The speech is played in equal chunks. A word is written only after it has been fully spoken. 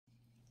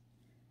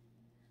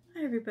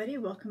Hi everybody,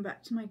 welcome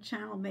back to my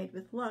channel Made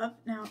with Love.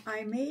 Now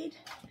I made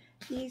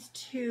these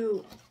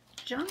two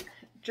junk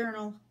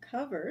journal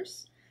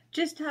covers,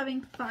 just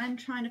having fun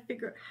trying to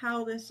figure out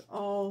how this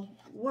all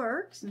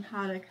works and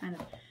how to kind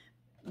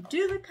of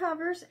do the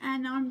covers,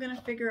 and now I'm going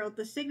to figure out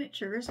the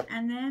signatures.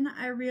 And then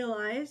I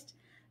realized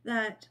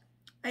that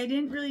I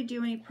didn't really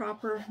do any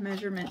proper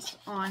measurements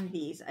on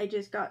these. I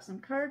just got some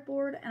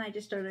cardboard and I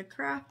just started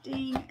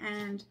crafting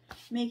and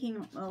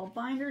making little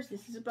binders.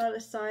 This is about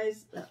a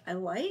size that I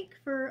like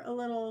for a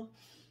little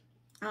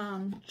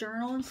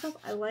journal and stuff.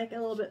 I like a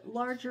little bit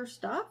larger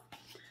stuff.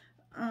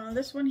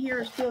 This one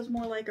here feels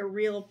more like a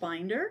real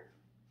binder.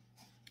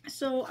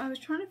 So I was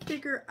trying to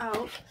figure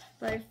out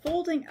by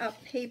folding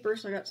up paper,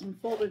 so I got some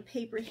folded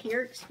paper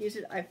here. Excuse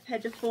it, I've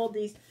had to fold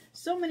these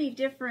so many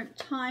different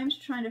times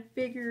trying to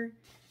figure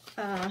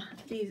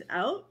these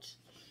out,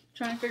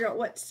 trying to figure out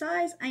what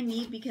size I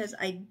need because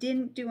I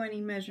didn't do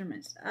any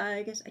measurements.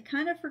 I guess I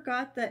kind of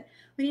forgot that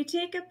when you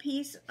take a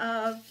piece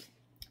of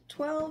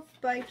 12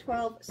 by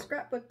 12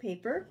 scrapbook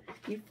paper,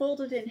 you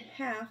fold it in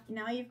half,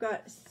 now you've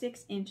got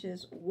 6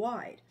 inches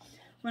wide.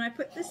 When I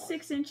put the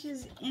 6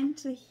 inches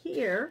into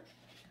here,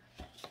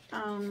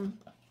 let's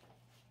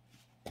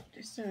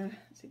see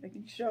if I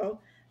can show,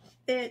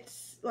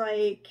 it's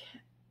like,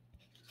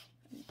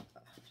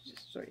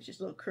 sorry, it's just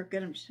a little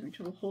crooked. I'm just having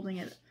trouble holding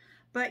it.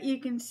 But you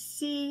can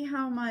see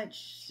how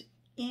much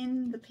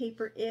in the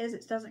paper is.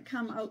 It doesn't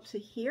come out to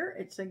here.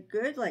 It's a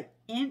good like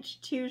inch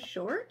too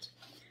short.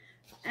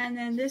 And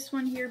then this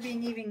one here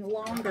being even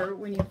longer,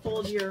 when you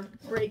fold your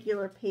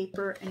regular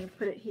paper and you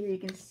put it here, you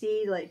can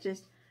see like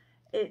just,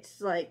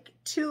 it's like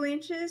 2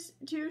 inches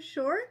too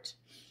short.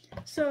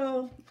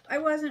 So I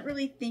wasn't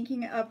really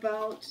thinking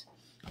about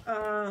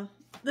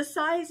the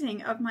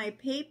sizing of my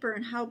paper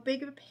and how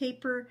big of a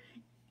paper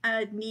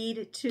I'd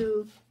need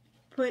to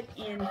put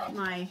in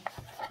my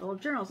little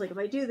journals. Like if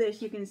I do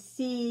this, you can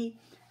see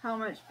how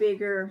much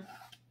bigger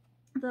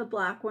the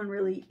black one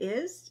really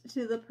is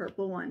to the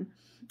purple one.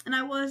 And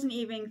I wasn't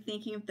even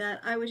thinking of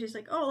that. I was just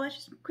like, oh, let's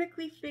just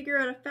quickly figure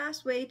out a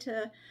fast way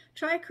to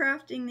try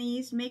crafting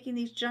these, making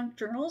these junk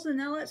journals, and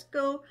now let's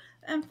go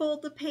and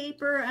fold the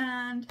paper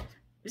and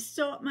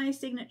sew up my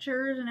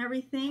signatures and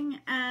everything.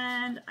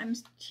 And I'm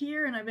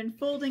here and I've been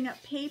folding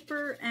up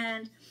paper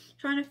and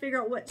trying to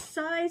figure out what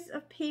size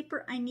of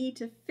paper I need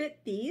to fit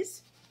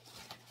these.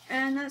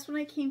 And that's when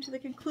I came to the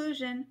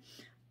conclusion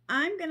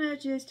I'm gonna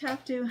just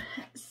have to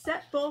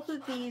set both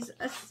of these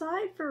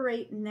aside for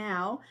right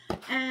now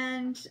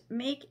and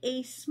make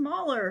a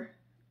smaller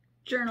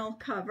journal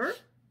cover,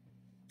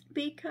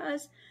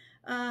 because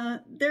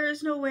there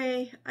is no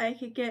way I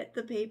could get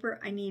the paper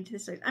I need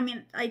this size. I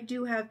mean, I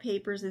do have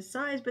papers this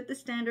size, but the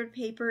standard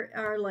paper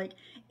are like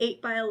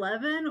 8 by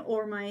 11,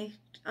 or my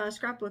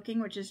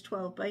scrapbooking, which is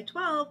 12 by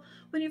 12.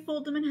 When you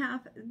fold them in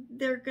half,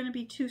 they're going to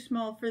be too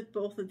small for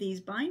both of these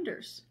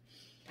binders.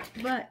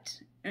 But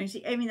you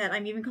see, I mean that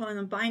I'm even calling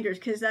them binders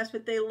because that's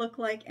what they look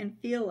like and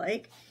feel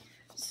like.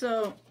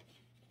 So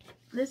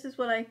this is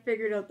what I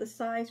figured out. The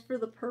size for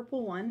the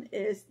purple one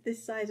is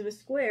this size of a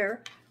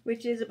square,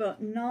 which is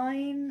about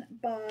 9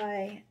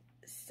 by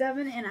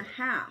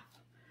 7.5.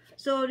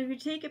 So if you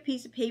take a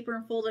piece of paper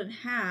and fold it in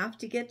half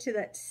to get to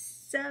that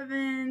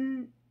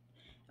 7,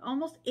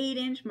 almost 8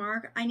 inch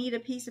mark, I need a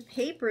piece of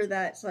paper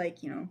that's like,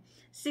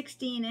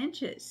 16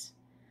 inches.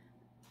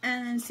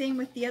 And then same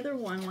with the other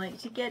one, like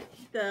to get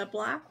the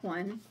black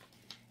one,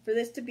 for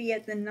this to be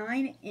at the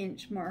 9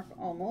 inch mark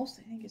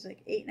almost, I think it's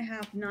like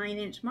 8.5, 9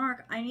 inch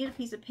mark, I need a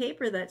piece of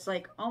paper that's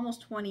like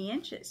almost 20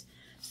 inches.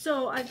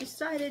 So I've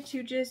decided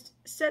to just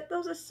set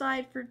those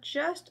aside for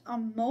just a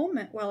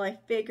moment while I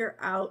figure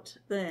out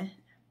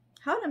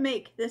how to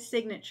make the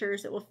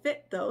signatures that will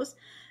fit those.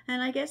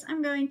 And I guess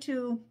I'm going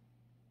to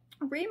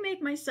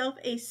remake myself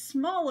a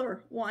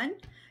smaller one.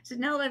 So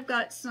now that I've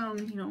got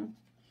some,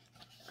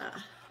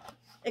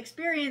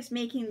 experience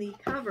making the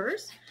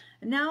covers,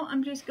 now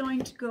I'm just going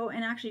to go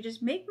and actually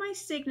just make my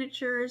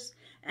signatures,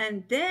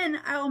 and then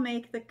I'll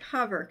make the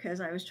cover,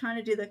 because I was trying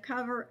to do the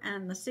cover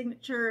and the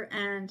signature,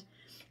 and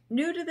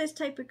new to this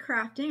type of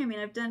crafting. I mean,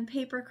 I've done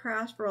paper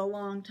crafts for a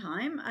long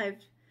time.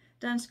 I've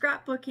done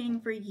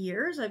scrapbooking for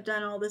years. I've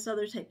done all this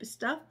other type of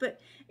stuff, but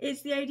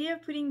it's the idea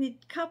of putting the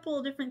couple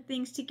of different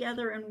things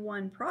together in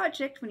one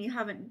project when you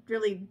haven't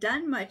really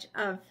done much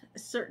of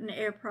certain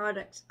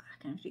products.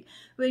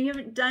 When you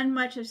haven't done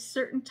much of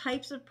certain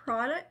types of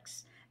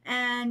products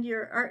and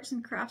your arts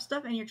and crafts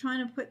stuff, and you're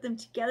trying to put them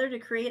together to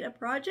create a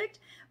project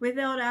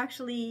without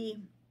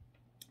actually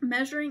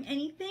measuring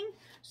anything.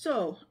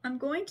 So I'm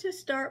going to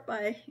start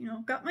by,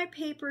 got my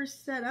papers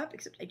set up,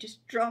 except I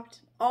just dropped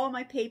all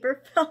my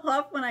paper, fell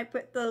off when I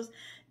put those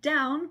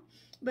down.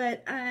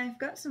 But I've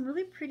got some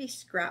really pretty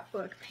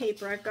scrapbook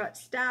paper. I've got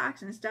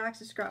stacks and stacks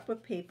of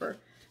scrapbook paper.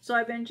 So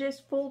I've been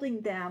just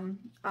folding them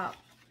up.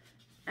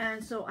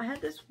 And so I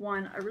had this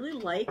one, I really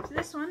liked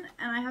this one,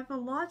 and I have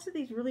lots of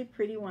these really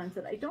pretty ones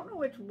that I don't know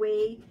which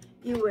way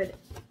you would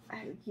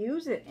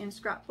use it in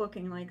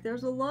scrapbooking. Like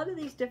there's a lot of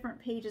these different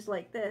pages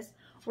like this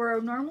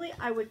where normally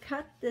I would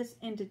cut this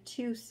into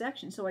 2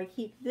 sections. So I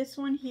keep this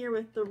one here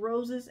with the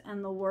roses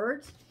and the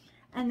words,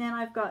 and then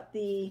I've got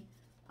the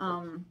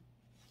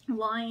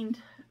lined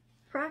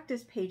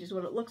practice page is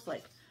what it looks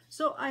like.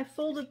 So I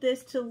folded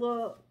this to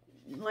look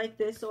like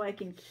this so I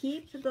can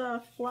keep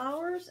the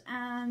flowers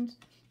and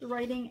the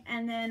writing,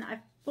 and then I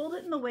fold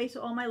it in the way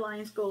so all my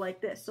lines go like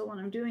this. So when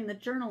I'm doing the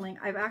journaling,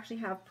 I actually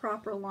have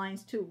proper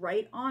lines to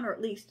write on, or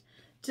at least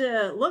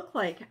to look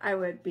like I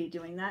would be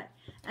doing that.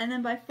 And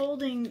then by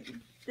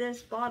folding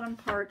this bottom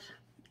part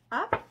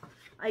up,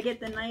 I get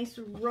the nice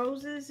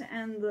roses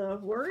and the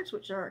words,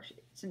 which are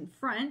actually, it's in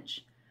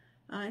French.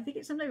 I think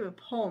it's some type of a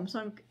poem. So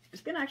I'm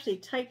just going to actually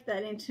type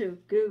that into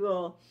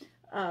Google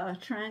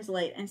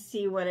Translate and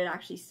see what it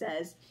actually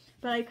says.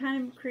 But I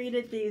kind of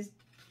created these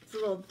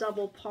little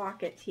double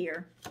pockets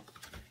here.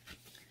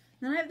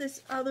 Then I have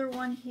this other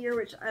one here,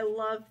 which I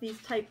love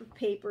these type of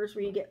papers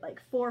where you get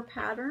like 4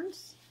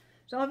 patterns.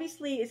 So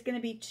obviously it's going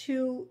to be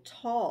too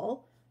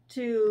tall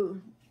to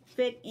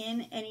fit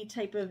in any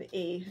type of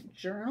a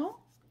journal,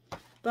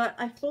 but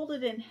I fold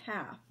it in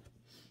half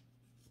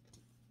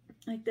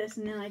like this,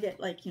 and then I get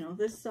like, you know,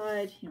 this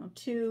side, you know,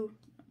 two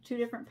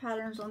different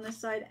patterns on this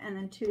side, and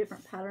then 2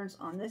 different patterns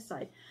on this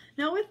side.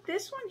 Now with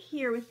this one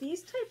here, with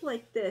these type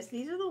like this,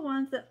 these are the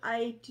ones that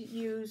I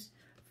use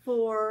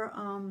for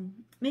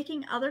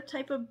making other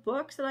type of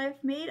books that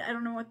I've made. I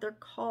don't know what they're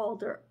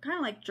called. They're kind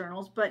of like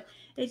journals, but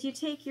if you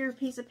take your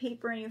piece of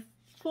paper and you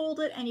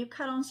fold it and you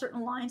cut on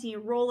certain lines and you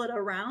roll it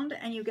around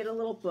and you get a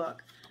little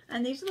book.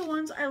 And these are the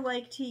ones I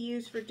like to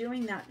use for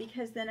doing that,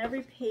 because then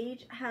every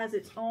page has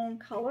its own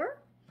color.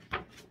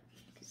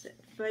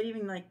 But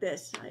even like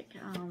this, like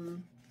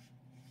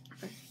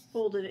I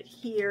folded it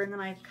here and then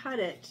I cut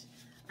it,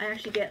 I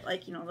actually get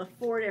like, you know, the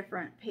 4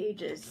 different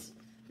pages,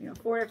 you know,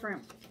 4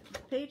 different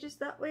pages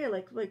that way.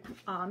 Like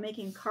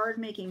making card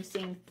making,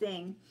 same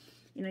thing.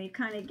 You know, you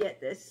kind of get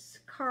this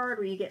card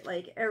where you get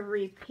like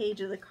every page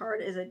of the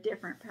card is a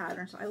different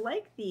pattern. So I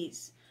like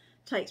these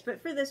types,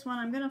 but for this one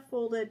I'm going to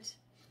fold it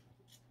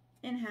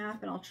in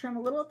half, and I'll trim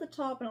a little at the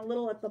top and a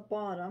little at the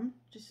bottom,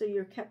 just so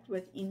you're kept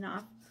with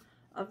enough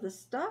of the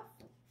stuff.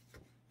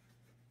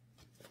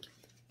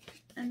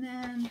 And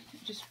then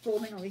just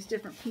folding all these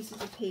different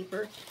pieces of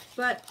paper.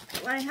 But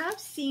what I have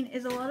seen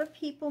is a lot of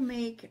people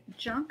make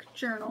junk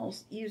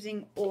journals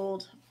using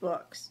old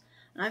books.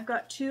 And I've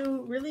got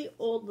 2 really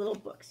old little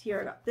books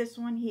here. I got this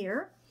one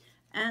here,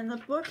 and the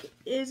book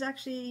is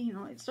actually, you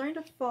know, it's starting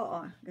to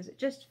fall, because it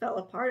just fell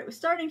apart. It was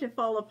starting to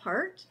fall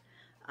apart.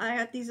 I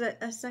got these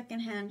at a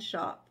secondhand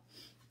shop,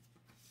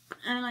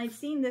 and I'd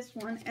seen this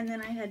one, and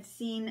then I had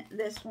seen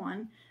this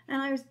one,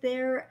 and I was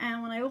there,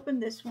 and when I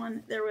opened this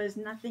one, there was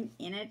nothing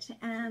in it,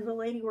 and the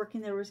lady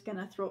working there was going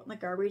to throw it in the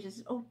garbage. I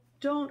said, oh,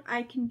 don't,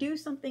 I can do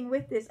something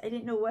with this. I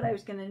didn't know what I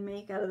was going to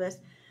make out of this.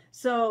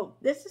 So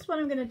this is what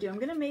I'm going to do. I'm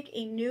going to make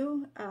a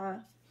new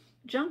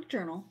junk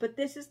journal, but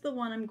this is the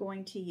one I'm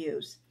going to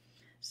use.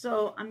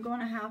 So I'm going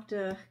to have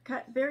to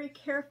cut very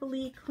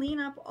carefully, clean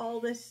up all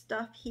this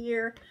stuff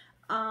here,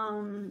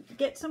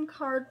 get some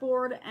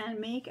cardboard and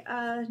make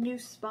a new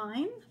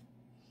spine.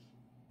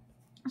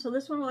 So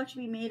this one will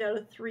actually be made out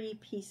of 3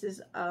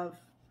 pieces of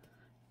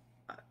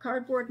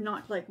cardboard,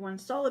 not like one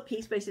solid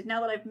piece, but I said now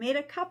that I've made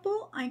a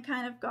couple, I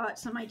kind of got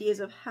some ideas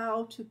of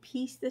how to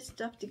piece this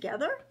stuff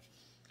together.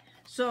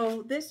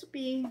 So this will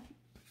be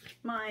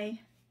my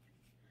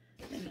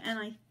thing, and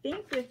I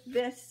think with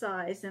this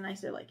size, and I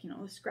said, like, you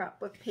know, the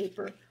scrapbook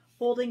paper,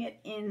 folding it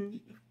in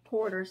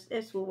quarters,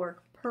 this will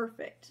work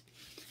perfect.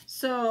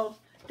 So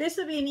this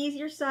will be an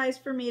easier size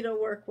for me to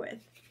work with.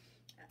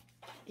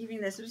 Even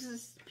this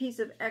is a piece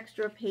of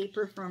extra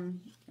paper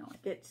from, you know,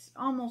 like it's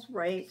almost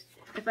right.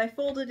 If I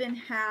fold it in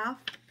half,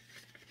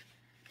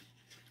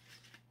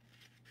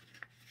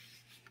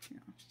 you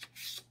know,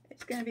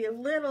 it's going to be a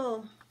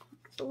little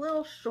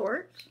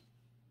short,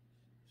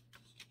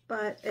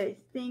 but I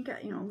think,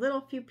 you know,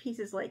 little few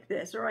pieces like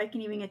this, or I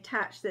can even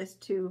attach this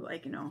to,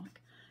 like, you know,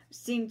 I've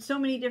seen so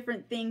many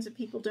different things of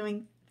people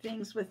doing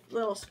things with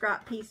little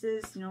scrap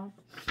pieces, you know,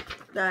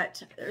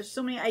 that there's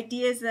so many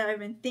ideas that I've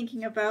been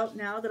thinking about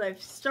now that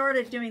I've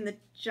started doing the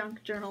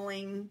junk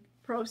journaling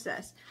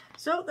process.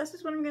 So this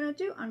is what I'm going to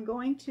do. I'm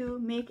going to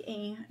make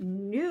a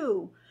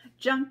new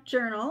junk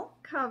journal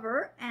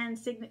cover and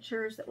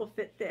signatures that will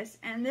fit this.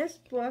 And this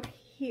book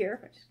here,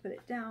 if I just put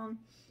it down,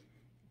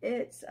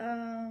 it's if I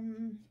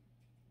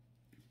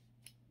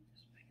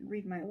can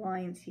read my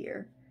lines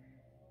here,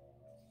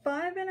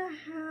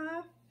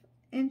 5.5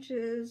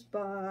 inches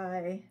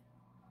by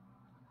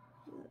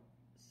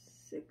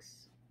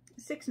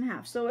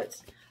 6.5. So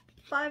it's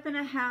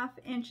 5.5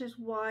 inches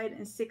wide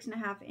and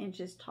 6.5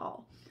 inches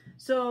tall.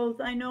 So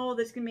I know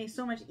that's going to be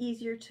so much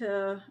easier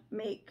to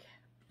make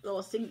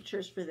little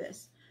signatures for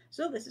this.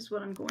 So this is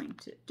what I'm going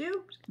to do.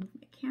 I'm just going to move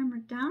my camera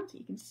down so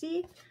you can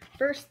see.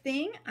 First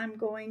thing I'm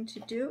going to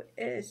do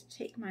is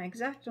take my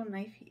X-Acto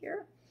knife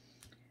here,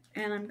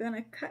 and I'm going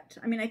to cut.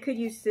 I mean, I could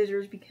use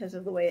scissors because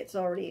of the way it's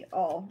already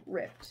all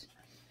ripped.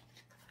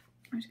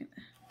 I'm just going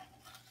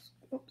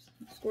to oops,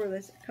 score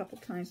this a couple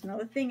times. Now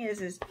the thing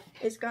is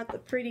it's got the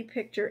pretty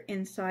picture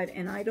inside,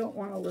 and I don't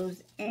want to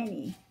lose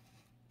any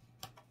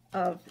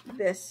of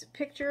this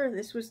picture.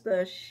 This was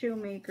the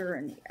Shoemaker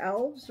and the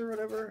Elves, or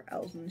whatever,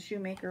 Elves and the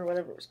Shoemaker, or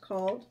whatever it was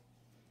called.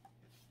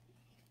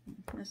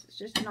 This is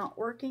just not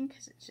working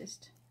because it's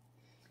just,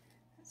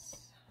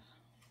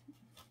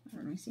 I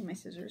don't know, see my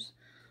scissors.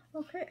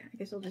 Okay, I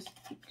guess I'll just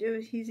keep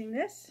using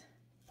this.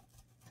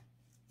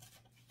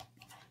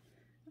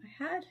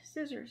 I had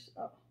scissors.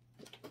 Oh,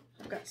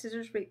 I've got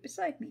scissors right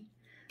beside me.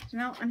 So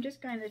now I'm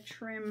just going to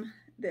trim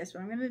this.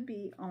 I'm going to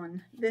be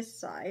on this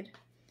side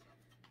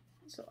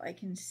so I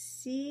can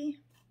see,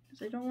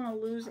 because I don't want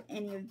to lose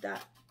any of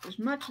that, as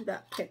much of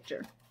that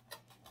picture.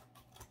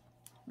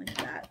 Like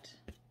that.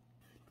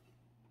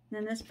 And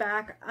then this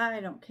back,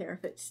 I don't care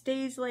if it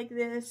stays like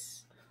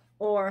this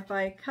or if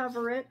I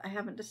cover it. I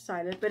haven't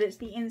decided, but it's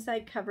the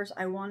inside covers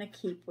I want to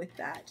keep with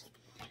that.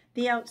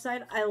 The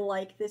outside, I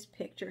like this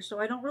picture, so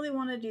I don't really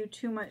want to do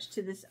too much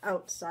to this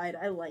outside.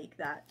 I like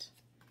that.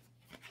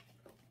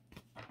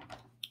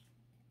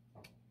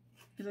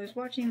 Because I was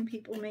watching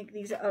people make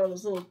these out of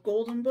those little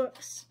golden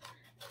books,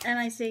 and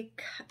I say,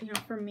 you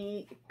know, for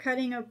me,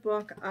 cutting a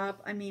book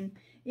up, I mean,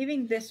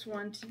 even this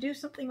one, to do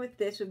something with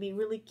this would be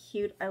really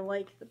cute. I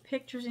like the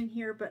pictures in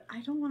here, but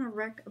I don't want to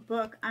wreck a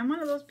book. I'm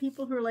one of those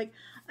people who are like,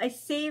 I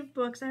save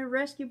books, I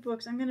rescue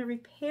books, I'm going to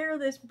repair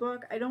this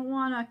book. I don't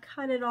want to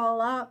cut it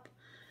all up.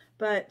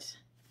 But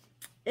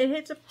it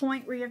hits a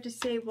point where you have to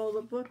say, well,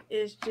 the book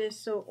is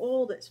just so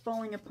old, it's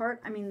falling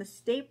apart. I mean, the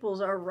staples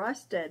are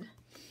rusted.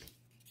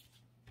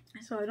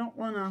 So I don't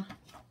want to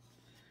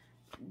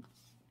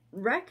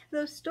wreck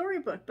the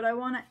storybook, but I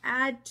want to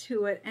add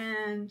to it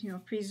and, you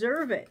know,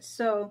 preserve it.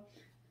 So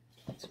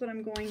that's what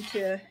I'm going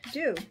to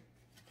do.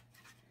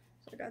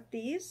 So I got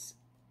these.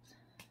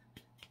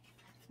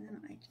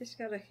 And I just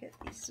got to hit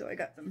these so I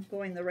got them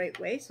going the right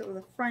way. So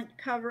the front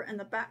cover and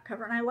the back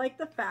cover. And I like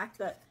the fact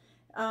that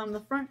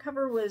the front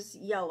cover was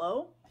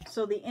yellow,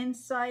 so the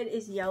inside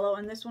is yellow,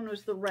 and this one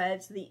was the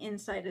red, so the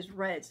inside is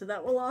red. So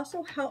that will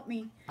also help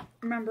me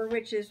remember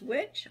which is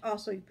which.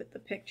 Also, you put the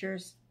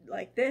pictures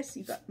like this,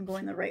 you've got them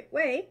going the right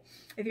way.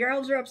 If your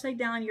elves are upside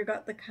down, you've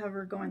got the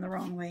cover going the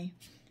wrong way.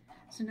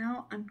 So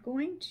now I'm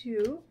going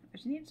to, I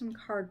just need some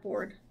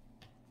cardboard.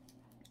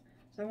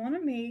 So I want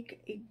to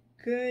make a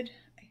good,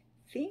 I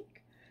think,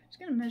 I'm just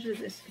going to measure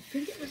this. I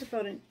think it was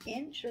about an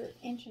inch or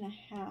inch and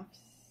a half.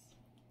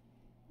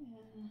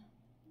 Yeah.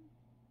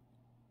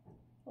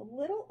 A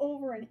little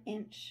over an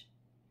inch,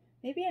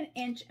 maybe an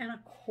inch and a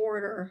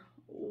quarter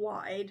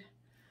wide.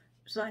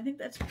 So I think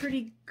that's a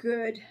pretty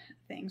good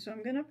thing. So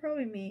I'm gonna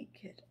probably make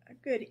it a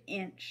good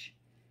inch.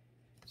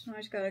 So now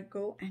I just gotta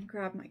go and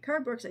grab my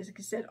cardboard, because like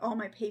I said, all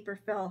my paper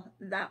fell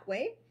that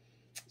way.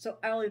 So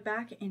I'll be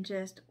back in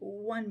just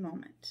one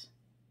moment.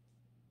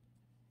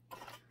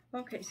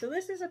 Okay, so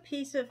this is a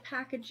piece of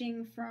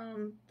packaging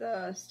from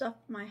the stuff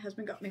my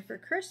husband got me for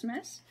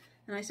Christmas.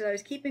 And I said I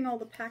was keeping all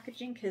the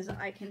packaging because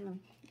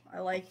I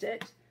liked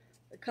it.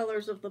 The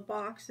colors of the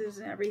boxes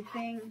and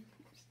everything.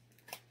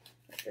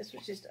 This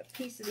was just a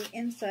piece of the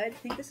inside. I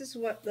think this is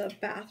what the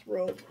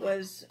bathrobe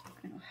was,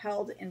 you know,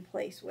 held in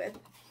place with.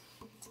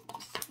 I'm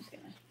just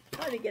going to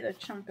try to get a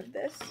chunk of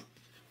this.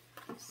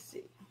 Let's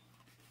see.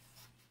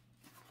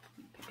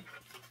 Okay.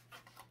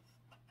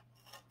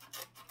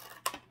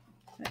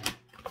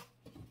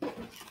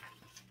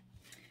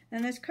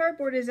 And this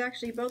cardboard is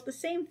actually about the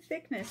same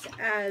thickness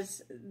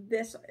as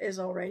this is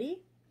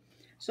already.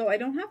 So I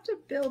don't have to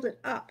build it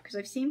up, because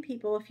I've seen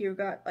people, if you've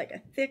got like a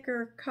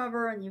thicker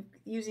cover and you're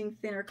using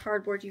thinner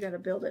cardboard, you got to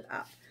build it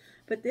up.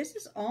 But this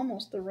is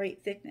almost the right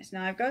thickness.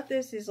 Now I've got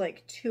this is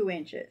like 2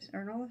 inches,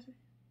 or no,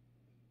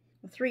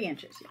 3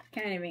 inches. Yeah,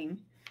 can't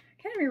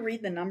even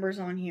read the numbers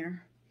on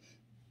here.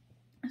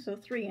 So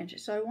 3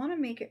 inches. So I want to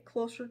make it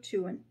closer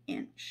to an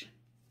inch.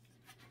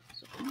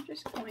 So I'm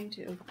just going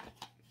to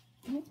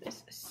move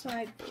this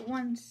aside for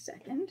 1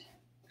 second.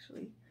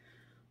 Actually,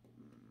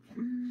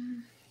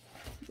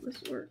 will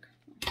this work?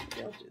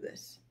 Maybe I'll do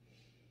this.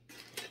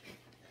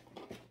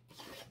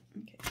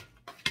 Okay.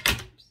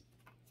 Oops.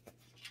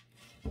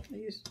 I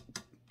use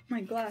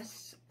my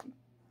glass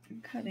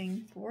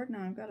cutting board.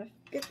 Now I've got to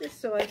get this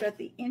so I've got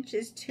the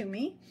inches to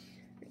me.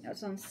 Right now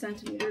it's on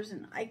centimeters,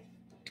 and I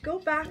go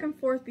back and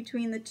forth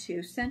between the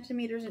two,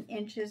 centimeters and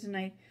inches,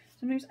 and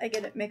sometimes I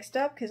get it mixed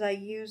up because I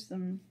use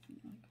them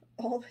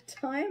all the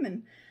time,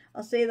 and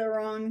I'll say the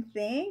wrong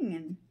thing.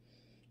 And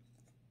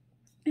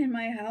in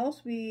my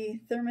house,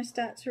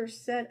 thermostats are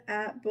set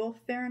at both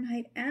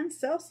Fahrenheit and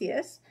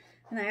Celsius,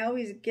 and I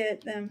always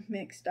get them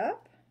mixed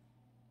up.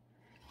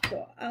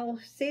 So I'll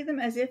say them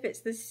as if it's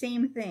the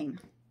same thing.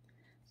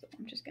 So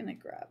I'm just going to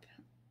grab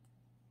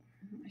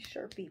my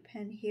Sharpie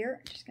pen here.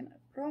 I'm just going to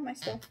draw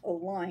myself a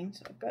line.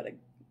 So I've got a,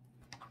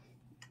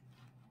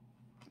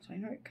 so I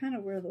know kind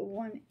of where the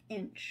 1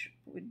 inch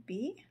would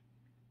be.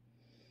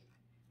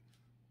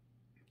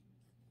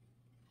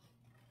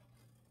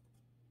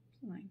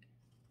 Like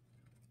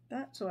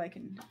that, so I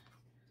can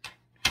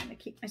kind of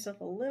keep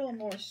myself a little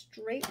more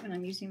straight when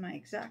I'm using my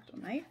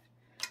X-Acto knife.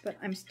 but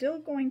I'm still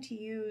going to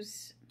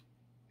use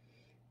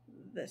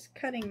this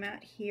cutting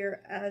mat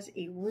here as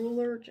a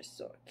ruler, just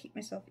so I keep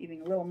myself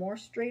even a little more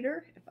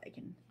straighter, if I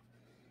can.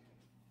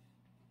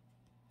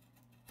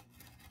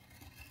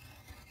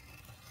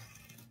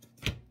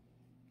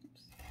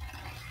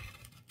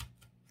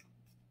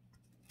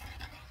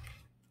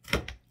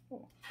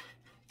 Oh.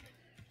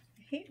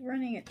 I hate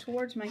running it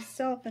towards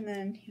myself and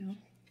then, you know,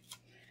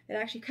 it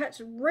actually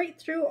cuts right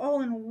through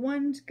all in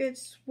one good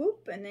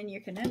swoop, and then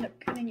you can end up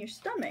cutting your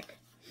stomach.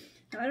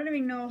 Now, I don't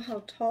even know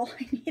how tall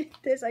I needed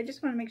this. I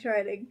just want to make sure I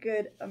had a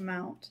good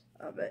amount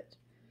of it.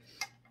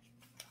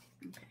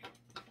 Okay,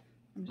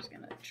 I'm just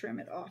going to trim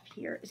it off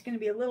here. It's going to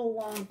be a little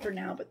long for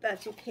now, but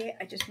that's okay.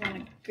 I just want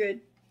a good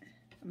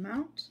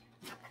amount.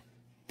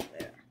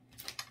 There.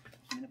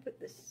 I'm going to put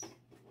this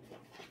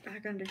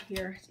back under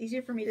here. It's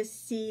easier for me to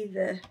see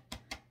this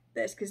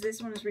because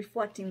this one is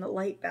reflecting the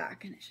light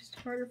back, and it's just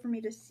harder for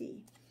me to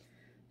see.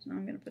 So now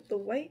I'm going to put the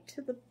white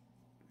to the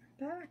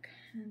back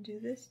and do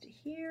this to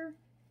here.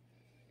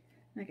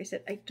 Like I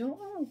said, I don't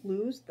want to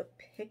lose the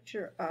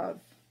picture of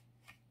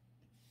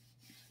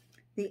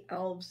the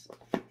elves.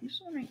 I'm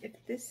just wondering if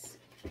this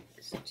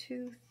is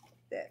too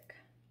thick.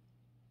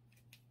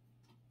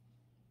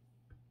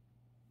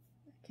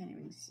 I can't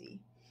even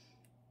see.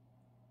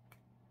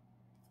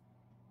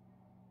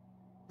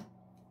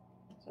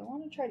 So I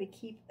want to try to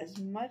keep as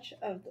much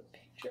of the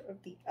picture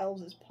of the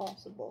elves as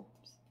possible.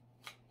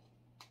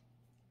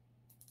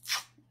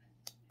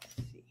 Let's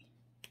see.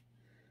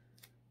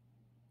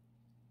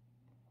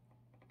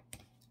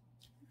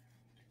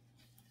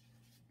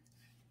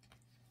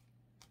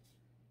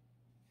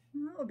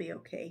 That'll be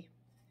okay.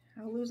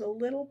 I'll lose a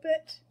little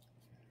bit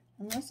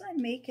unless I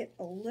make it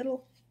a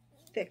little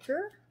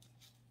thicker.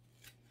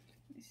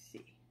 Let me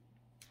see.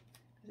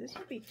 This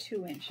would be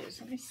 2 inches.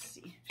 Let me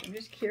see. I'm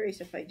just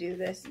curious if I do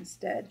this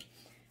instead.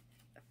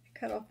 If I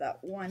cut off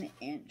that 1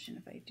 inch, and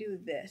if I do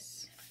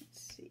this,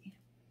 let's see.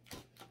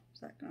 Is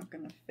that not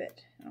going to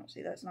fit? Oh,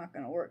 see, that's not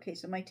going to work. Okay,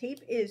 so my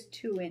tape is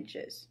 2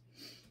 inches.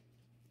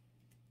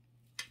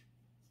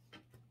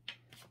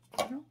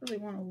 I don't really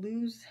want to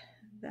lose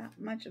that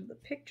much of the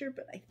picture,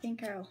 but I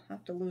think I'll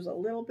have to lose a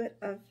little bit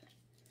of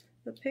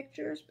the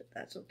pictures, but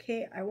that's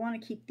okay. I want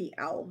to keep the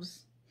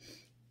elves.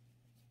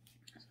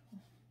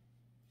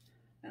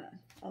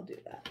 I'll do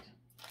that.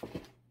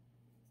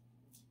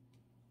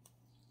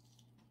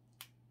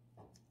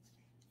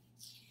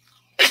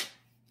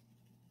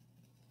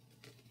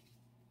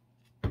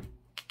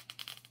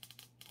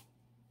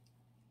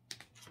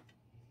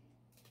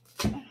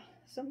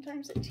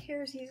 Sometimes it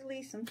tears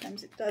easily,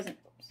 sometimes it doesn't.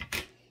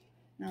 Oops.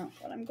 Now,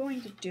 what I'm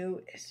going to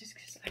do is just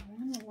because I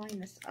want to line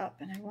this up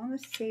and I want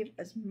to save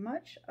as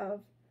much of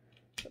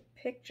the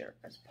picture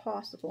as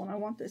possible, and I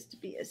want this to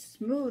be as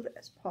smooth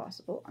as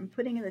possible. I'm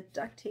putting the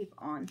duct tape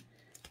on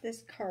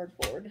this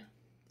cardboard,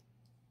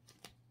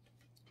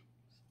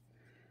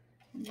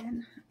 and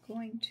then I'm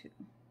going to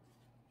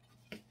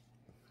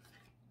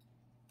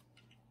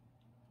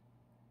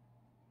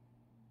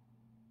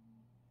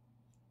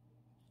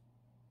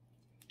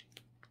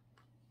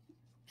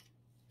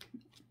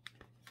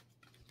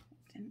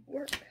didn't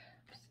work.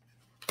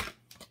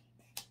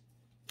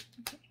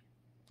 Okay.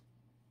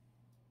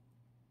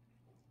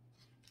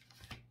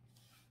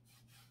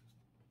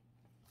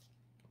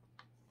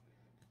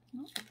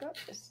 Well, I've got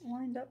this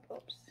lined up.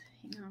 Oops.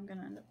 Now I'm going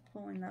to end up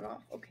pulling that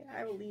off. Okay,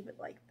 I will leave it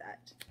like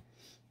that.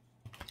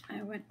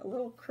 I went a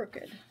little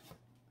crooked.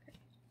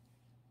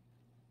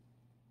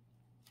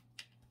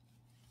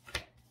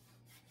 Okay.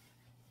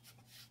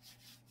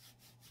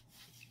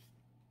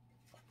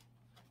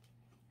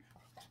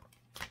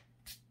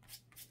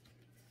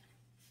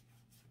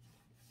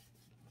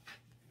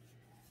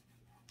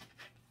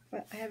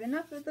 But I have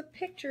enough of the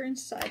picture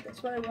inside.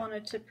 That's what I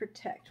wanted to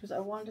protect, because I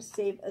wanted to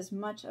save as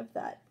much of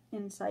that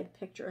inside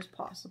picture as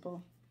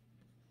possible.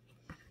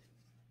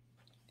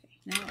 Okay,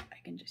 now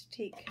I can just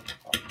take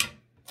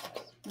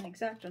an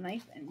X-Acto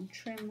knife and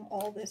trim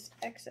all this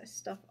excess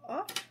stuff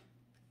off.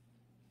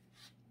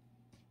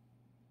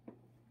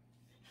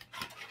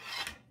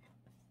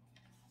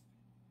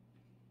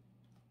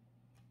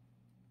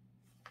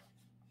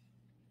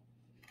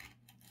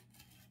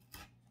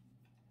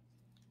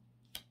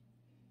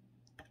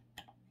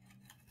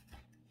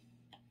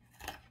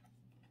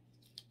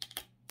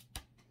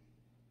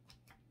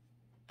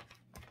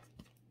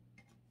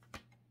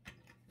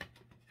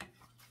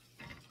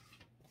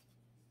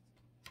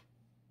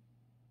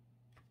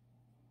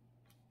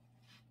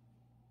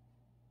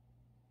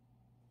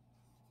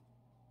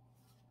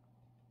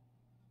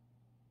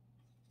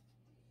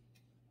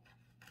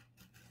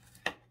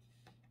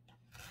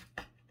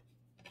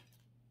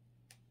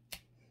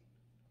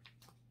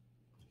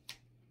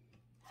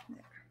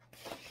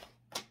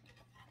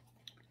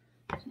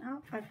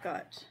 Now I've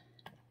got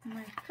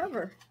my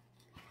cover.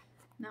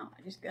 Now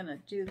I'm just going to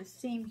do the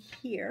same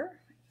here,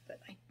 but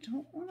I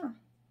don't want to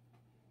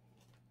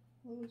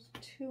lose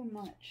too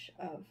much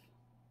of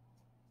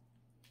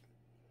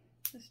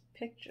this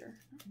picture.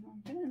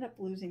 I'm going to end up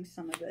losing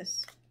some of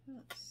this.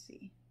 Let's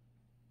see.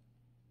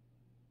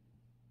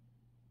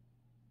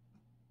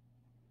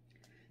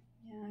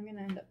 Yeah, I'm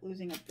gonna end up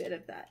losing a bit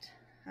of that.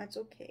 That's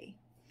okay.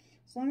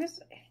 As long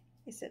as,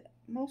 I said,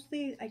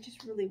 mostly I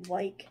just really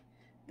like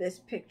this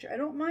picture. I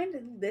don't mind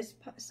this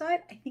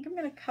side. I think I'm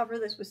gonna cover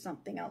this with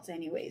something else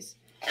anyways.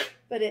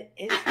 But it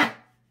is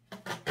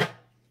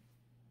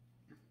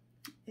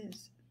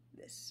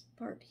this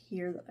part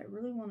here that I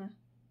really want to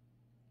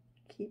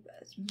keep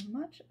as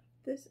much of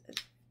this as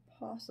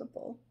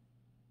possible.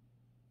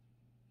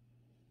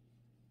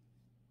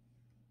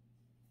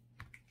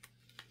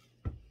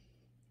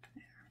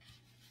 There.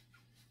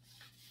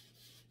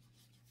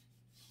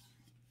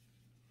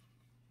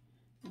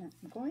 And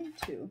I'm going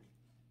to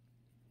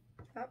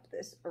wrap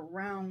this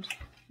around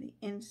the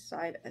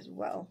inside as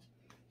well.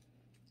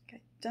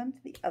 Okay, done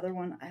to the other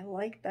one. I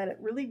like that it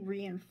really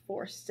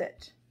reinforced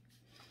it.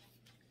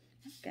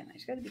 Again, I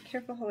just got to be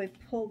careful how I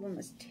pull on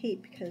this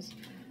tape because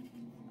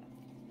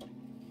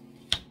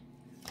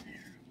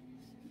there.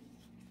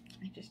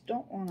 I just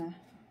don't want to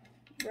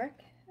wreck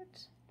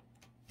it.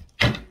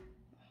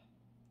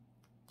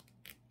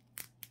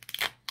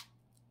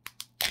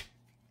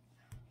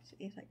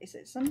 See, like I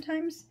said,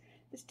 sometimes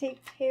this tape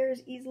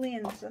tears easily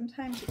and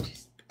sometimes it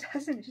just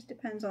doesn't. It just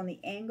depends on the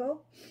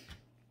angle.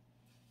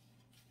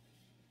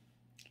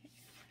 Okay,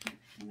 I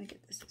want to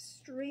get this as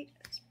straight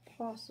as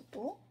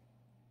possible.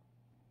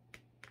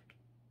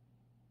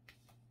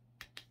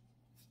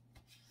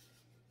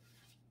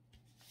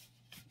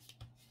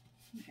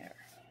 There.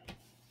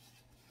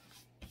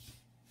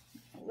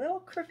 A little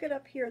crooked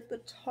up here at the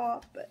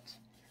top, but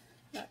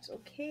that's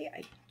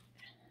okay.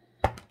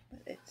 But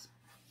it's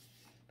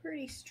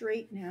pretty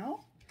straight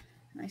now.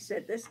 And I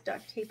said this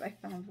duct tape I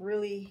found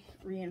really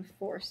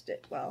reinforced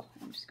it well.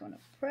 I'm just going to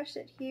press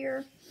it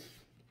here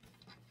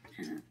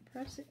and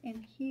press it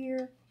in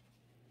here.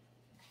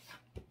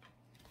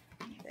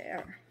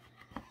 There.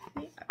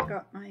 See, I've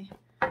got my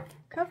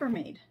cover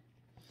made.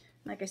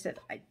 Like I said,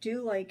 I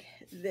do like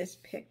this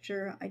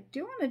picture. I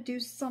do want to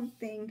do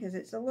something because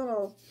it's a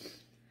little,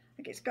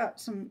 like it's got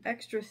some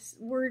extra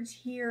words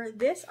here.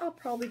 This I'll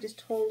probably just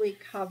totally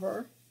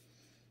cover,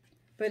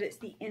 but it's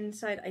the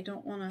inside. I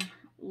don't want to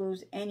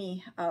lose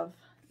any of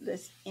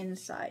this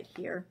inside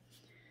here.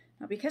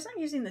 Now, because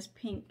I'm using this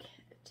pink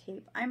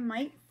tape, I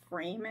might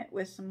frame it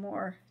with some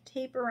more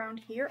tape around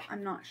here.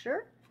 I'm not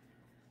sure.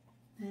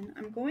 And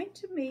I'm going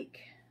to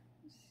make,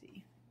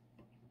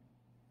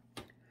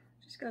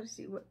 got to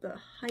see what the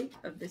height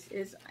of this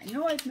is. I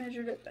know I've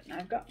measured it, but now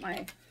I've got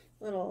my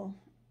little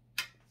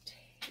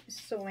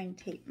sewing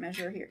tape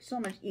measure here. It's so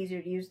much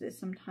easier to use this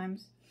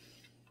sometimes.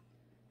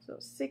 So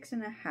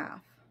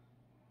 6.5.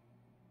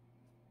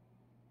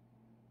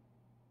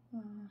 I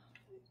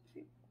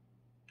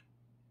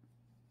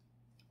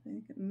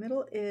think the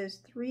middle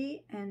is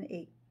 3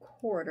 1/4.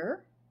 So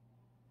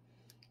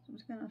I'm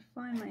just going to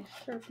find my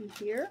Sharpie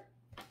here.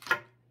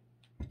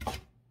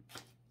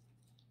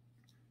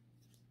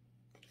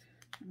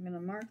 I'm going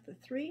to mark the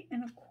 3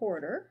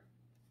 1/4,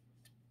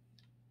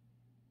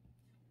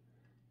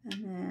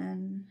 and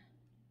then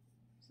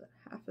is that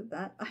half of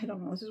that? I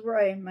don't know. This is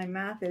where my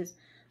math is.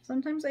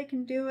 Sometimes I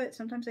can do it,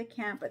 sometimes I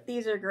can't, but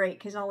these are great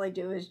because all I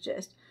do is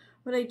just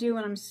what I do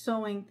when I'm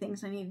sewing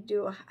things. I need to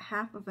do a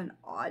half of an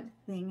odd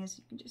thing is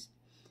you can just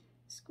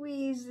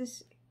squeeze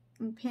this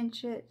and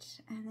pinch it,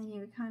 and then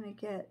you kind of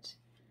get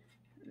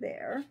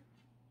there.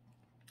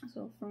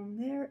 So from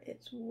there,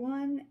 it's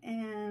 1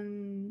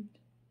 and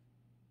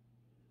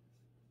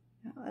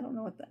I don't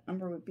know what that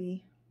number would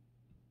be.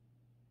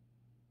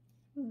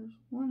 There's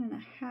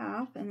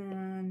 1.5, and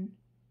then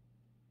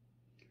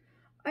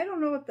I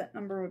don't know what that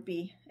number would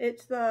be.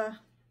 It's the,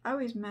 I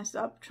always mess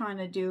up trying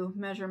to do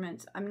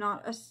measurements. I'm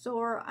not a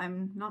sewer.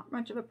 I'm not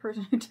much of a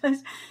person who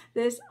does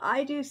this.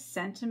 I do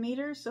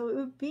centimeters, so it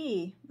would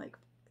be like,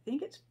 I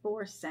think it's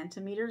 4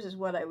 centimeters is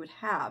what I would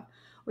have,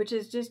 which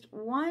is just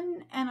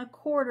 1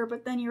 1/4,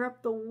 but then you're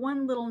up the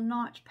one little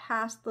notch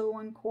past the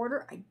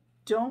 1/4. I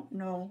don't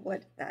know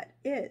what that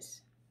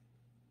is.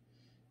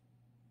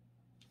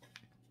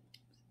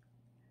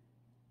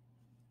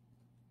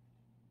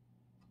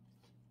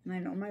 And I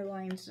know my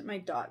lines, my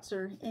dots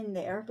are in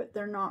there, but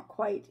they're not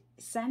quite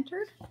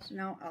centered. So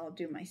now I'll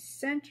do my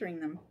centering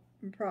them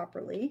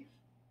properly.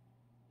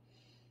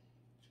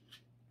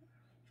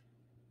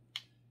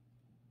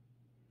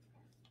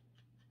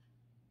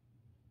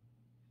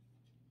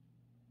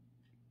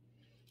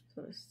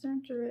 So to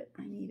center it,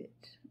 I need it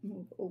to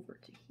move over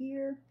to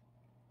here.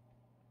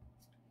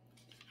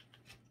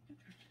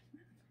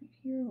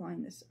 Here,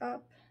 line this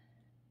up.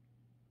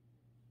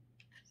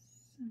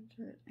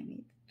 Center it. I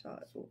need the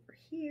dot over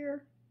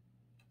here.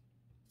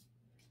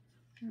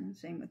 And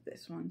same with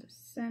this one. To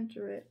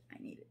center it,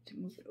 I need it to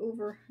move it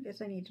over. I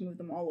guess I need to move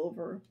them all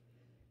over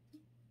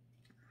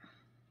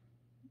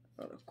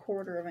about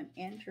 1/4 of an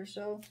inch or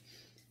so.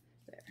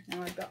 There.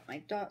 Now I've got my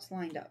dots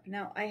lined up.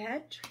 Now I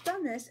had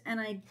done this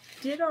and I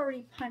did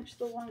already punch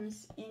the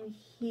ones in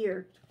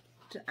here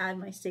to add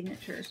my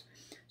signatures.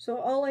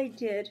 So all I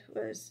did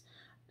was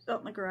out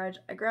in the garage,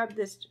 I grabbed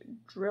this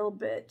drill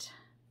bit.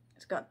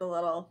 It's got the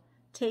little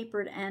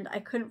tapered end. I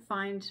couldn't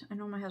find, I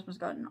know my husband's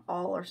got an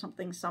awl or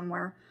something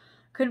somewhere.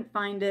 Couldn't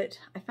find it.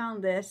 I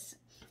found this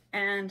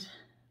and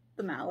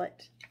the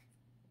mallet.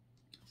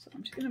 So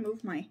I'm just going to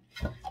move my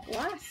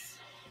glass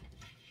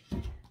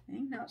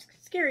thing. Now it's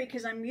scary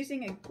because I'm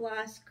using a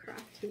glass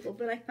craft table,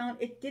 but I found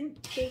it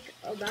didn't take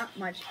that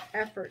much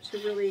effort to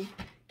really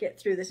get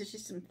through this. It's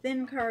just some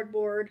thin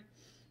cardboard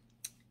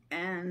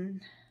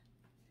and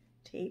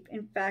tape.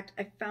 In fact,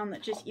 I found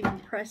that just even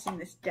pressing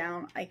this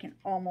down, I can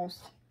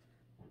almost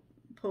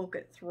poke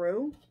it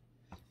through.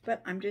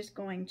 But I'm just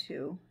going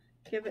to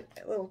give it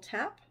a little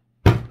tap.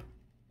 That,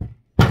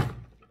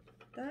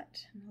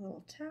 and a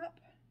little tap.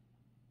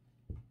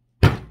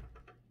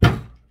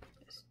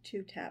 Just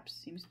 2 taps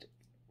seems to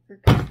work.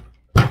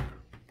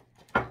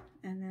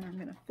 And then I'm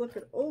going to flip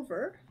it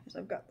over because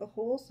I've got the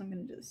hole, so I'm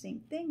going to do the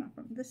same thing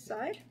from this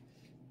side.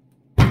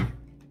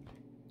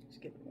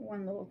 Just give it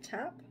one little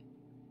tap.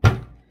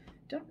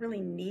 Don't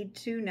really need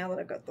to now that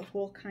I've got the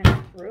hole kind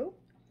of through.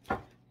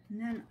 And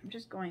then I'm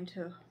just going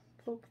to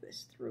poke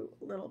this through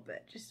a little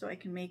bit just so I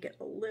can make it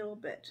a little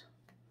bit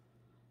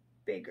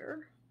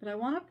bigger. But I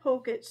want to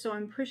poke it so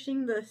I'm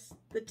pushing the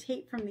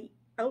tape from the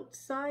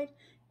outside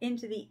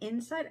into the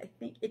inside. I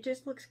think it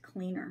just looks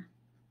cleaner.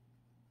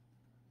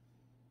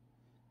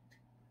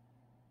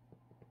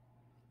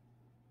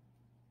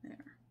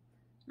 There.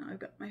 Now I've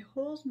got my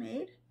holes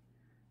made,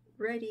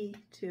 ready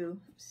to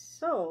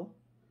sew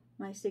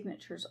my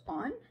signatures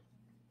on.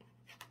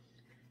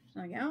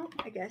 So now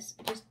I guess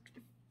just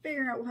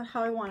figuring out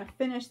how I want to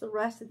finish the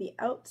rest of the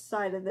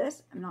outside of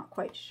this. I'm not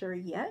quite sure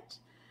yet.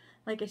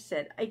 Like I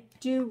said, I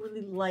do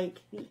really like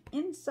the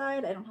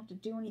inside. I don't have to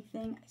do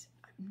anything.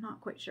 I'm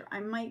not quite sure.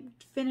 I might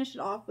finish it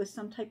off with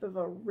some type of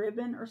a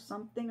ribbon or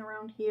something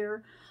around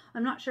here.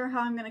 I'm not sure how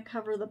I'm going to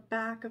cover the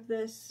back of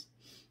this.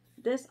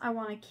 This I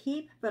want to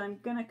keep, but I'm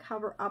going to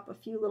cover up a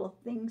few little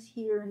things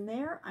here and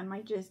there. I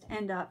might just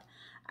end up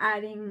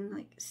adding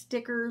like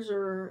stickers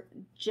or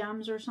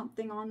gems or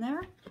something on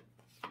there.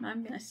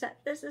 I'm going to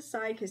set this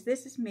aside because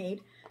this is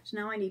made. So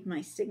now I need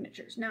my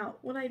signatures. Now,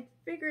 what I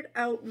figured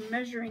out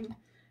measuring,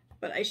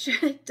 what I should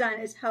have done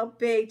is how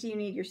big do you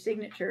need your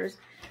signatures?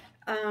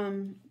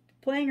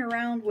 Playing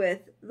around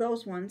with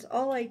those ones,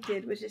 all I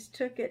did was just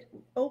took it,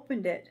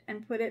 opened it,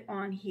 and put it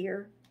on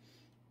here.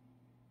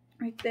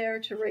 Right there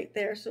to right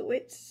there. So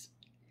it's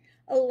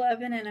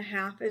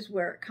 11.5 is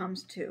where it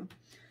comes to.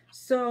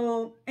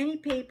 So any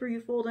paper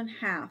you fold in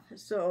half.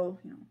 So,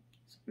 you know,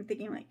 I'm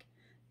thinking like,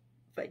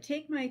 if I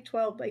take my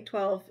 12 by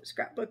 12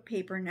 scrapbook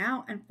paper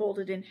now and fold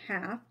it in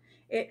half,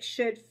 it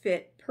should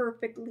fit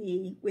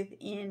perfectly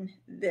within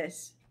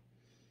this.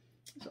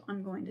 So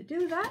I'm going to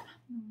do that.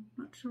 I'm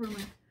not sure where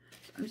my,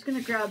 I'm just going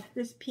to grab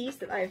this piece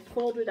that I've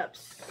folded up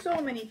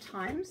so many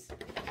times.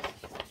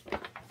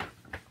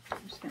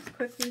 I'm just going to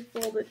quickly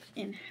fold it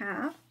in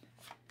half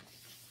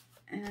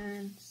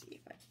and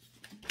see if I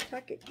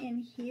tuck it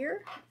in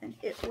here, and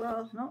it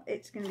will, no,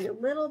 it's going to be a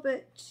little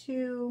bit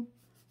too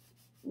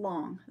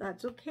long.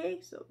 That's okay,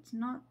 so it's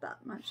not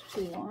that much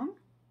too long.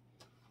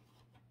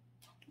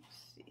 Let's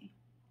see.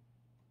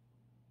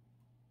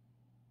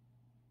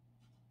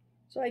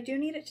 So I do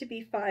need it to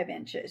be 5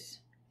 inches.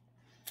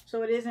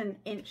 So it is an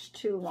inch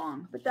too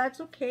long, but that's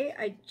okay.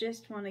 I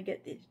just want to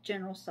get the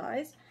general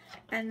size.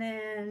 And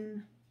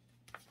then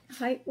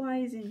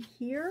height-wise in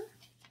here,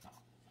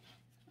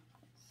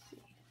 let's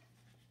see.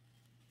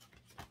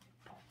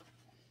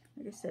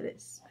 Like I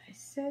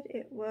said,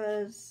 it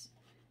was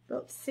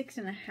about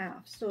 6.5.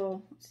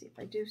 So let's see if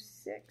I do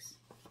 6.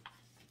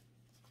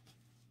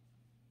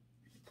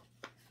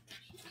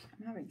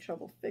 I'm having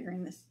trouble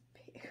figuring this,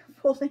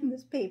 folding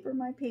this paper.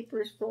 My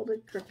paper is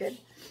folded crooked.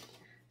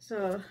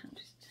 So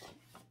just,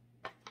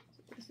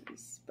 this would be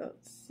about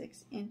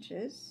 6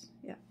 inches.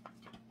 Yeah.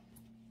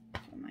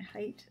 So my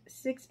height,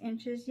 6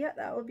 inches. Yeah,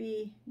 that would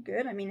be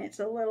good. I mean, it's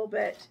a little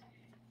bit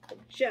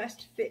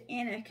just fit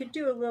in. I could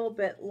do a little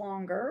bit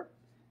longer,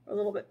 a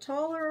little bit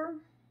taller.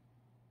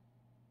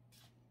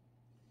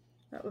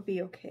 That would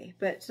be okay.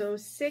 But so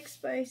 6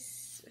 by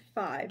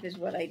 5 is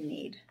what I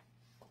need.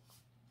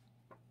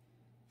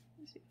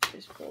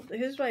 Just fold.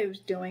 Here's what I was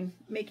doing,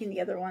 making the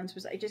other ones,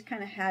 was I just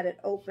kind of had it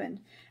open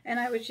and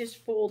I was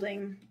just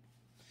folding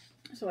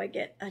so I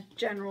get a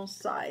general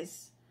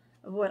size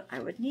of what I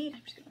would need.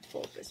 I'm just going to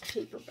fold this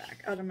paper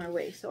back out of my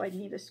way. So I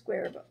need a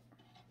square about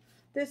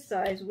this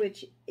size,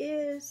 which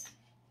is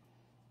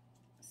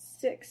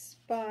 6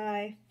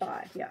 by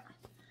 5. Yeah.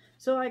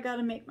 So I got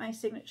to make my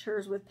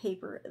signatures with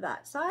paper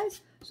that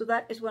size. So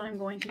that is what I'm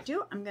going to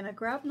do. I'm going to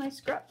grab my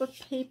scrapbook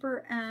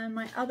paper and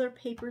my other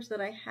papers that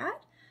I had,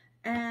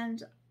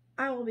 and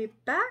I will be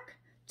back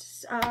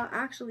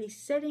actually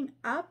setting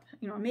up,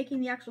 you know,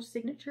 making the actual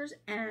signatures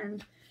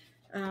and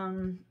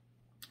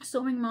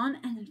sewing them on,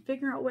 and then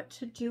figuring out what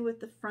to do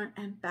with the front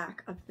and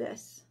back of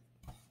this.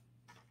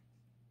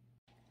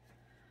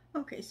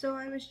 Okay, so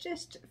I was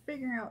just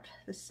figuring out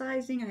the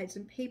sizing. I had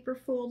some paper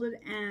folded,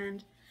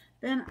 and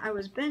then I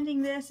was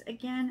bending this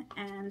again,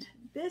 and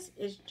this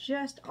is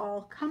just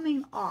all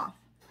coming off.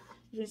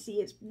 You can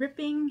see it's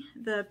ripping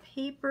the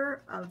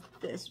paper of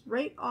this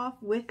right off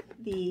with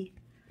the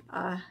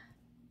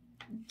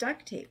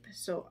duct tape.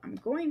 So I'm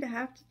going to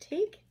have to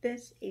take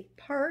this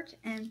apart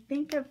and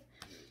think of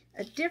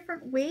a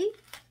different way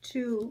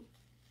to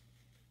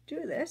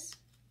do this.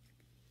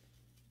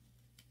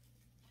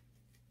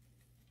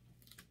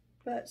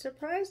 But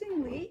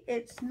surprisingly,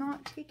 it's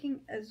not taking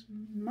as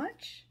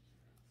much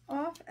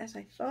off as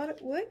I thought it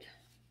would.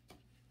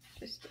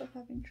 Just still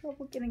having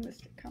trouble getting this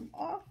to come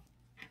off.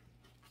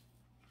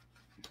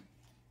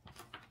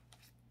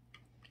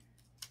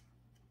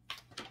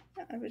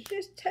 I was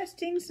just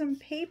testing some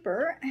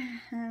paper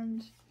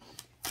and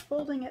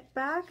folding it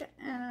back,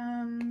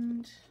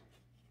 and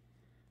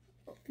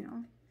you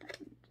know,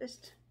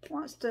 just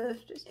wants to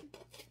just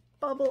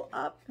bubble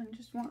up and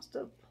just wants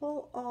to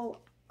pull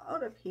all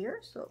out of here.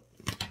 So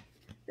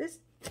this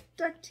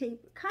duct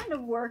tape kind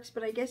of works,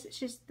 but I guess it's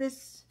just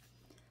this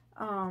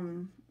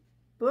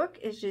book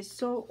is just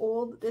so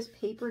old that this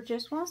paper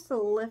just wants to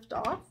lift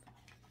off.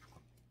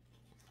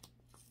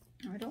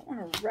 I don't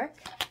want to wreck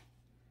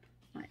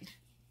my,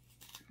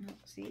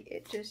 see,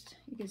 it just,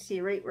 you can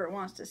see right where it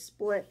wants to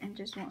split and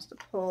just wants to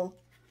pull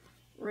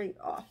right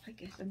off. I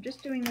guess I'm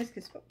just doing this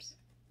because, oops,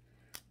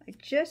 I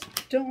just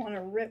don't want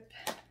to rip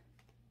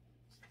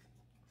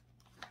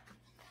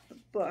the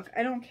book.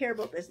 I don't care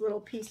about this little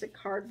piece of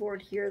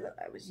cardboard here that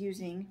I was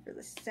using for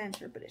the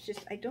center, but it's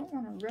just, I don't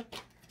want to rip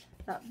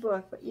that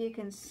book, but you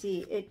can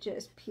see it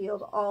just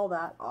peeled all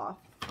that off.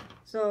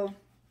 So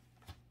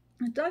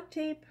duct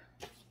tape,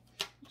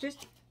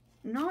 just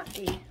not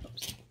a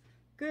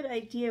good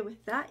idea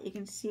with that. You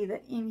can see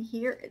that in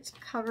here it's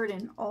covered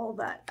in all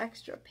that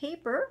extra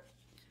paper.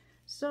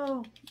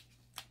 So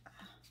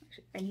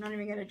actually, I'm not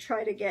even going to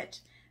try to get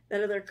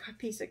that other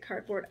piece of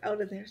cardboard out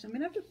of there. So I'm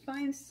going to have to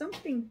find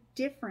something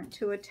different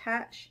to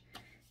attach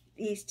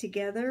these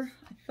together.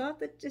 I thought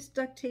that this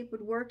duct tape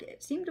would work.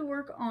 It seemed to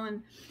work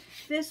on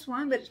this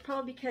one, but it's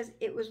probably because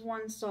it was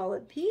one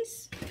solid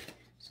piece.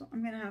 So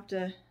I'm going to have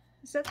to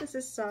set this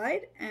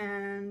aside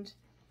and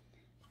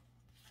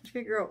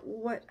figure out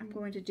what I'm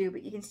going to do.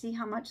 But you can see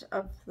how much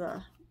of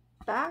the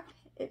back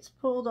it's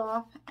pulled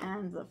off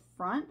and the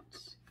front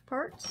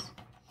parts.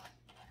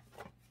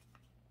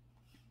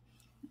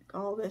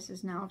 All this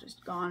is now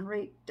just gone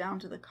right down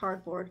to the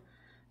cardboard.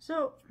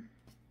 So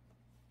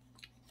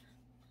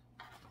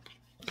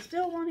I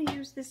still want to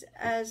use this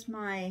as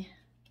my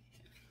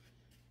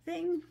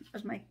thing,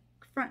 as my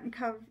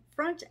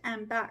front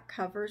and back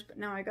covers, but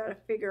now I got to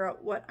figure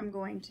out what I'm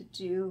going to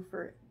do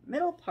for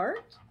middle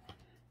part.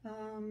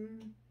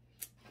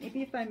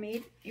 Maybe if I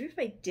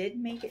did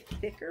make it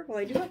thicker. Well,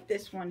 I do have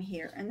this one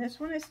here, and this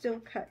one is still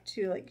cut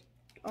to like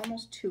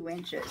almost 2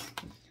 inches.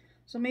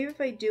 So maybe if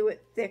I do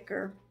it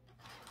thicker,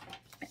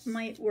 it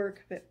might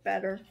work a bit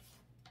better.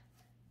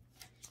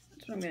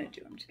 That's what I'm gonna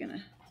do. I'm just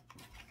gonna,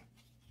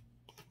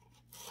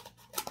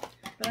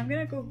 but I'm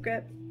gonna go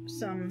get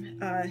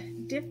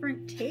some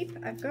different tape.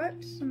 I've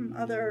got some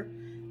other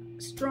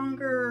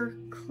stronger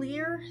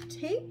clear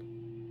tape.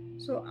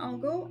 So I'll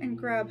go and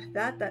grab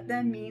that. That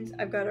then means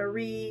I've got to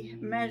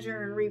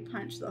re-measure and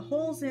re-punch the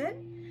holes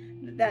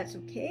in. That's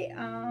okay.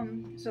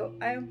 So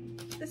at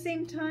the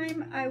same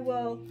time, I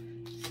will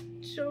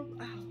show,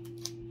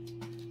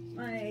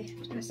 I'm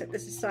just going to set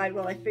this aside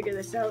while I figure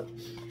this out.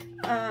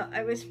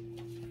 I was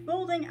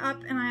folding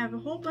up and I have a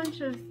whole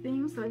bunch of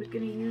things that I was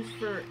going to use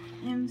for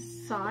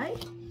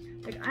inside.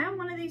 Like, I am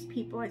one of these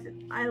people, I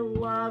said, I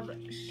love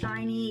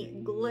shiny,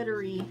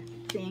 glittery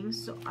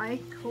things, so I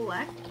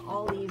collect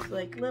all these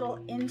like little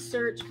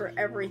inserts for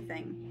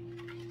everything.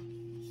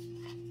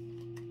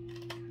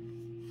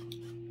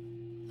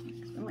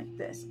 Like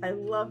this. I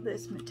love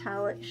this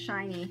metallic,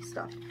 shiny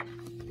stuff.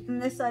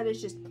 And this side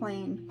is just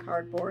plain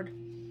cardboard.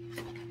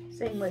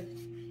 Same with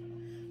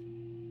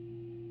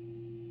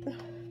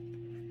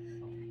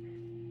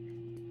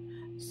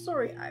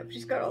sorry, I've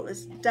just got all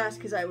this dust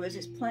because I was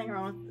just playing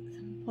around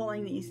with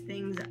pulling these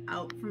things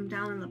out from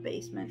down in the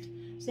basement.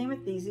 Same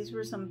with these. These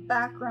were some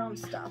background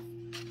stuff.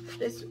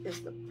 This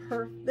is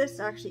this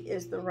actually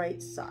is the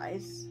right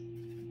size.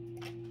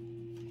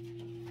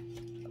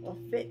 It will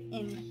fit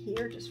in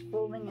here, just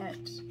folding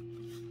it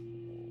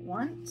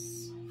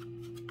once.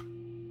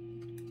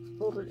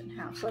 Fold it in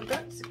half. So I've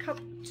got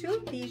two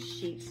of these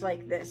sheets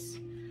like this.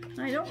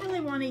 And I don't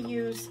really want to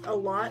use a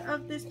lot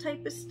of this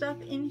type of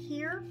stuff in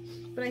here,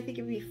 but I think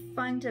it'd be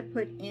fun to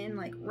put in,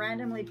 like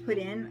randomly put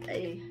in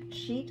a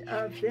sheet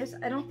of this.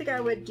 I don't think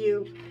I would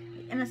do,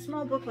 in a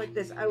small book like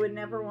this, I would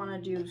never want to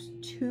do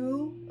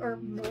 2 or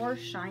more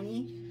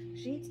shiny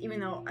sheets, even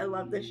though I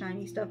love the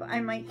shiny stuff. I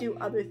might do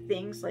other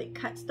things like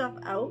cut stuff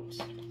out,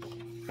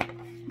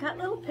 cut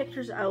little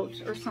pictures out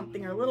or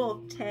something, or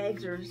little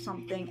tags or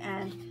something,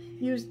 and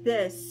use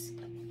this.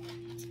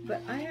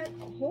 But I had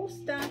a whole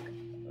stack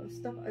of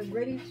stuff I was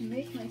ready to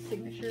make my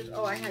signatures.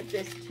 Oh, I had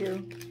this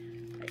too.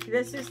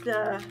 This is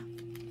the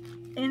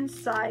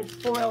inside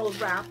foil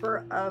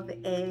wrapper of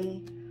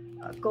a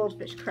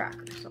goldfish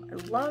cracker. So I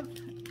love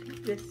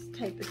this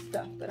type of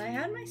stuff. But I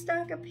had my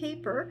stack of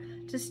paper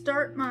to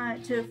start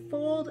to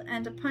fold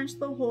and to punch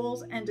the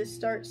holes and to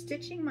start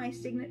stitching my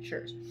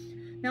signatures.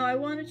 Now I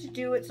wanted to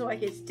do it so I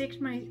could stitch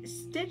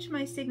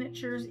my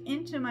signatures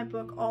into my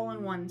book all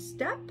in one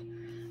step,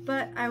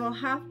 but I will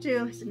have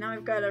to, so now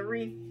I've got to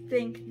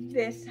rethink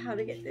this, how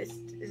to get this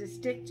to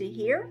stick to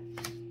here.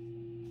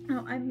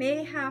 Now I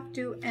may have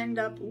to end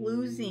up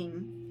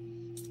losing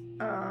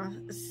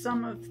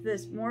some of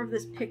this, more of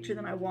this picture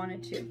than I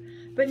wanted to.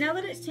 But now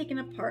that it's taken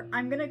apart,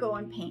 I'm gonna go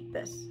and paint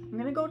this. I'm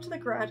gonna go to the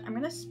garage, I'm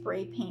gonna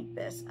spray paint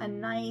this a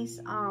nice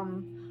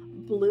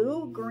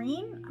blue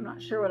green. I'm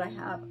not sure what I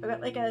have. I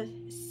got like a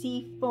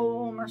sea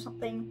foam or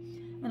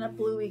something and a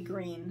bluey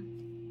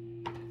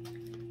green.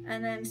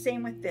 And then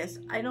same with this.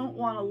 I don't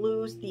want to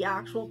lose the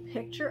actual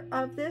picture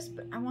of this,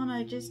 but I want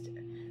to just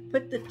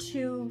put the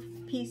two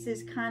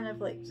pieces kind of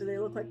like, so they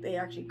look like they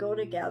actually go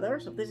together.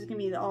 So if this is going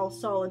to be the all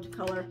solid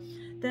color,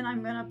 then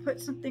I'm going to put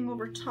something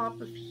over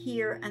top of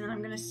here, and then I'm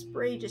going to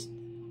spray just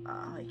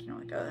like, you know,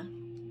 like a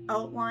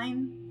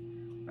outline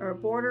or a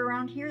border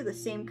around here, the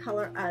same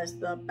color as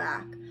the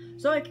back.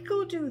 So I could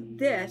go do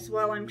this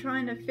while I'm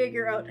trying to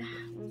figure out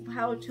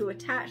how to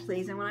attach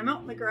these, and when I'm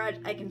out in the garage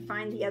I can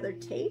find the other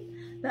tape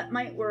that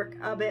might work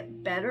a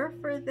bit better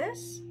for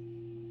this.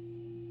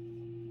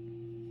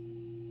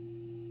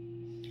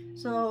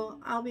 So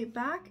I'll be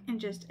back in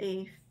just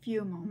a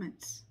few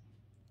moments.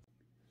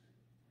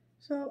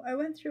 So I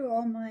went through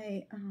all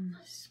my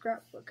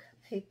scrapbook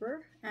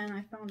paper and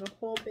I found a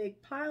whole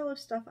big pile of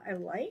stuff I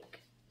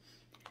like.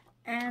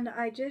 And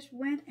I just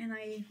went and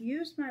I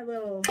used my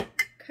little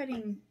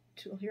cutting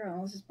tool here.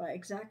 Oh, this is by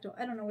X-Acto.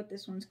 I don't know what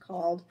this one's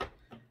called.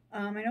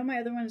 I know my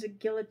other one is a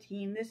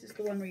guillotine. This is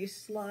the one where you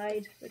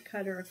slide the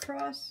cutter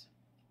across.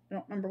 I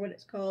don't remember what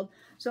it's called.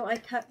 So I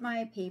cut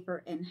my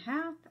paper in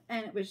half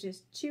and it was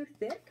just too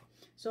thick.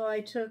 So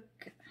I took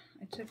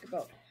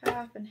about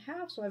half and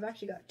half. So I've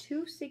actually got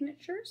two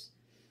signatures.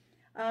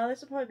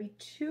 This will probably be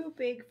too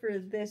big for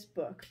this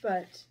book,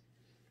 but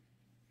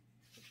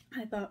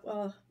I thought,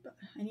 well,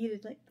 I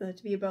needed like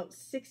to be about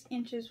 6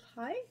 inches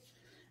high.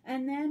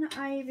 And then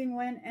I even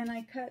went and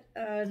I cut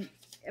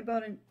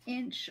about an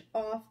inch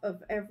off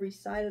of every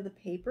side of the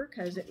paper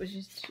because it was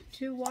just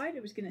too wide.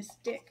 It was going to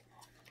stick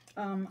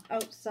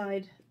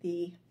outside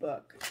the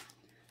book.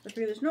 But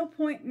there's no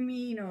point in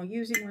me, you know,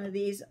 using one of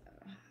these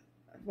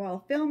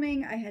while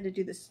filming. I had to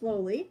do this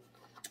slowly.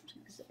 I'm just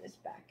going to set this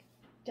back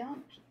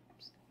down.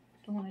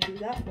 Don't want to do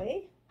that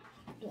way.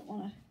 Don't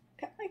want to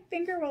cut my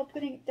finger while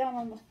putting it down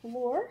on the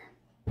floor.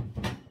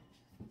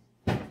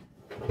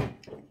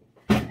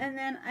 And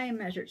then I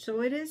measured,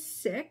 so it is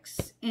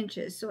 6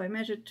 inches. So I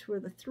measured to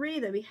the 3,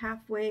 that'd be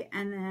halfway,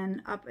 and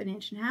then up 1.5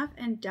 inches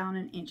and down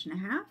 1.5 inches.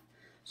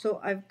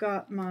 So I've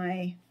got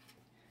my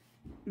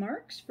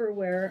marks for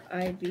where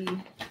I'd be,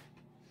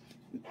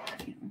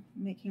 you know,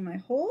 making my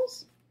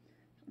holes.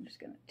 I'm just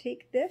going to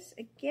take this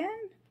again.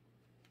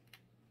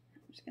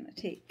 I'm just going to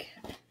take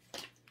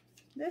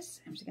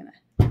this. I'm just going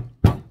to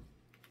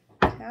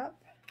tap.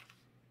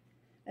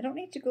 I don't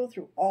need to go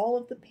through all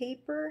of the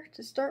paper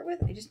to start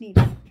with. I just need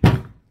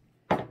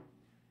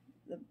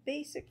the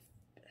basic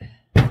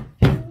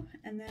few,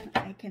 and then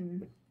I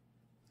can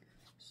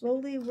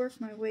slowly work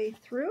my way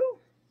through.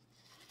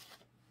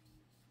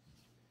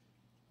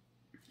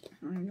 I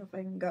don't even know if I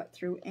even got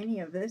through any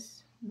of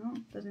this. No,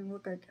 it doesn't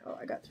look like, oh,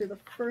 I got through the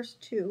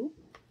first 2.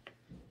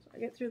 So I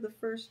get through the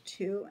first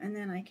 2, and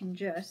then I can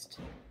just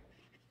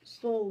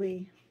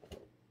slowly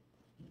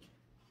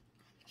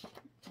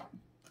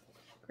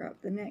grab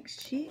the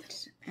next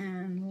sheet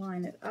and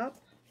line it up.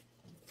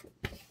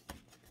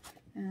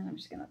 And I'm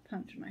just going to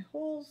punch my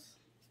holes.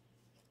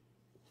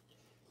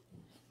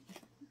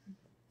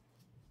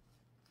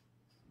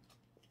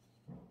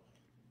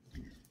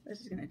 This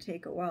is going to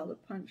take a while to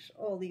punch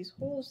all these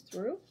holes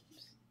through.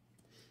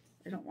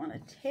 I don't want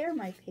to tear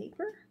my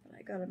paper, but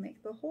I got to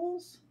make the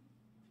holes.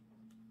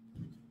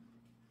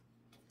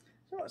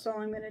 So that's all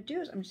I'm going to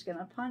do is I'm just going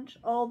to punch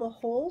all the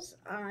holes.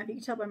 If you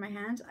can tell by my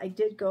hands, I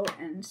did go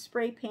and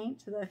spray paint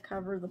to the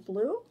cover the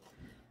blue.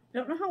 I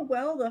don't know how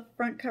well the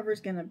front cover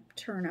is going to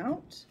turn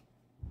out,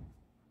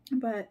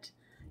 but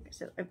like I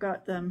said, I've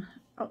got them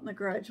out in the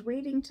garage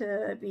waiting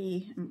to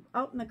be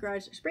out in the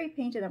garage. They're spray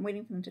painted. I'm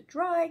waiting for them to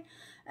dry,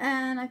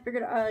 and I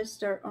figured I'd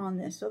start on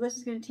this. So this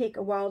is going to take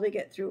a while to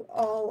get through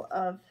all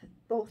of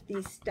both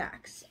these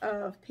stacks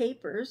of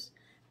papers,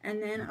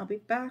 and then I'll be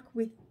back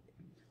with,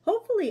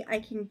 hopefully I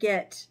can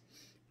get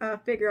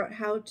figure out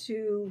how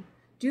to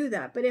do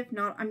that. But if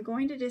not, I'm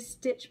going to just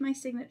stitch my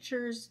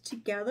signatures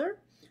together.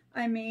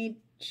 I may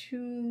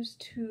choose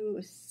to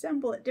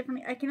assemble it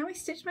differently. I can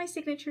always stitch my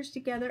signatures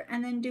together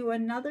and then do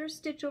another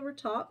stitch over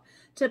top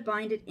to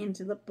bind it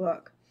into the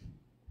book.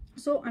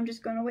 So I'm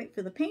just going to wait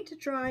for the paint to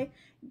dry,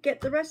 get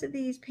the rest of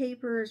these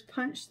papers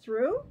punched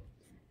through,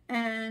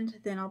 and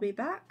then I'll be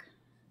back.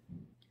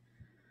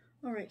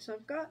 Alright, so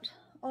I've got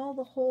all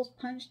the holes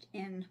punched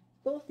in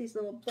both these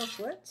little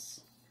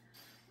booklets.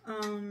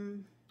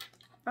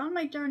 Found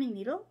my darning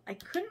needle. I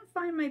couldn't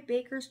find my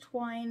baker's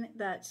twine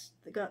that's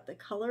got the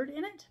colored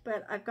in it,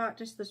 but I've got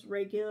just this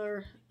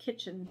regular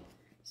kitchen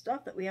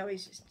stuff that we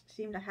always just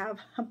seem to have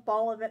a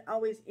ball of it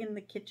always in the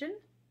kitchen.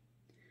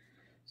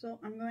 So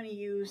I'm going to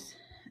use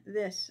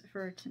this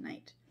for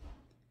tonight.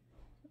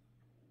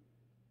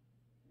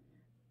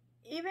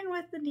 Even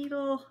with the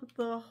needle,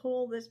 the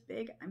hole this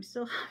big, I'm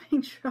still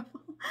having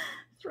trouble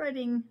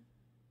threading.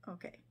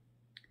 Okay,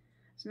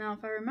 so now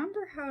if I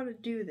remember how to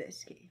do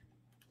this, okay.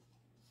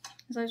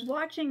 So I was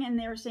watching and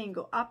they were saying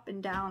go up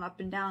and down,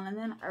 and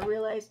then I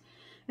realized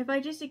if I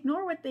just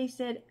ignore what they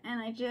said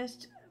and I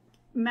just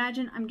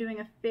imagine I'm doing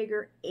a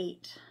figure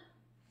 8,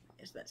 I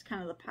guess that's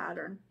kind of the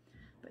pattern.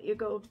 But you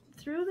go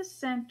through the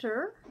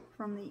center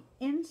from the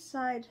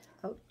inside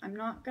out. I'm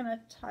not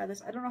gonna tie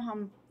this. I don't know how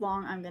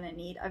long I'm gonna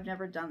need. I've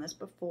never done this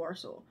before,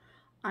 so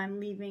I'm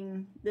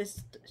leaving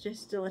this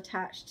just still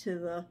attached to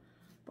the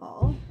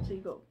ball. So you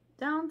go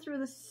down through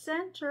the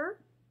center,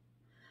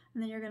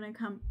 and then you're gonna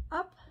come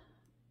up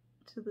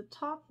to the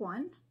top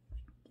one,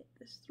 get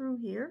this through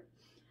here,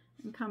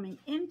 and coming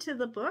into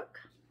the book.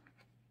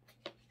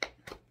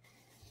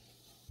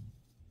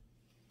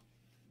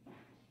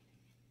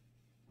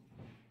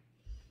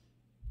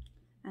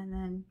 And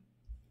then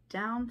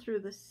down through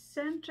the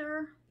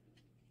center.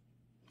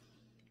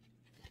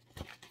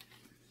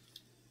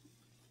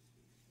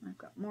 I've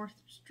got more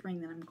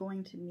string than I'm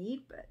going to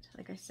need, but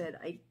like I said,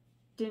 I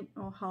didn't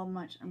know how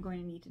much I'm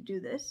going to need to do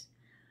this.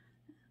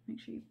 Make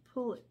sure you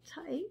pull it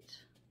tight.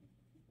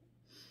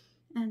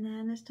 And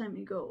then this time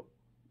you go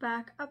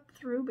back up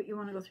through, but you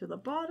want to go through the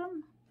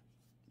bottom.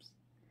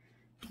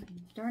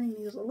 I'm darning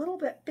these a little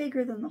bit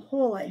bigger than the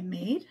hole I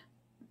made.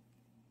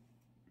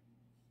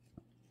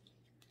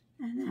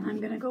 And then I'm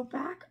going to go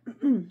back. I'm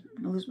going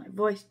to lose my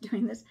voice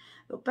doing this.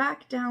 Go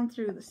back down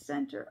through the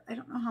center. I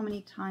don't know how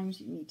many times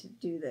you need to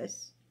do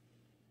this.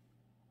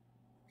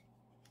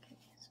 Okay,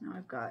 so now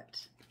I've got...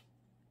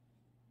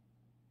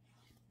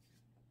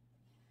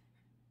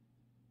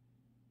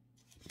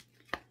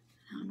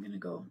 Now I'm going to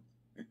go...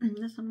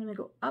 this I'm going to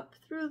go up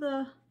through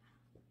the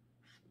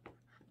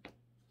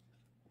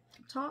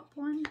top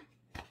one.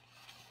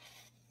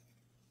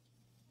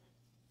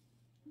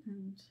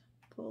 And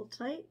pull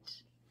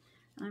tight.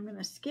 I'm going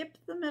to skip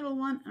the middle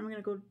one. I'm going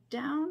to go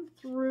down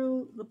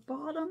through the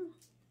bottom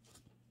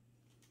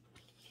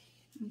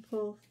and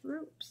pull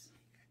through. Oops,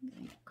 I'm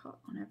getting caught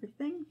on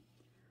everything.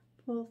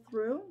 Pull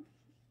through.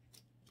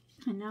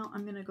 And now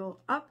I'm going to go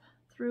up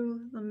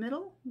through the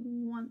middle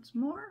once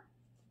more.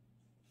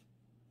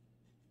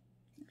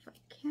 If I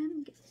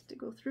can get this to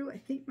go through. I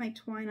think my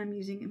twine I'm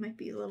using, it might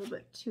be a little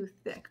bit too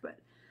thick, but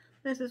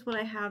this is what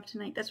I have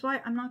tonight. That's why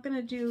I'm not going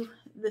to do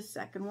the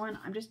second one.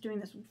 I'm just doing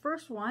this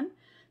first one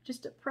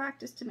just to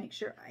practice to make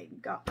sure I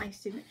got my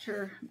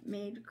signature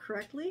made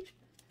correctly.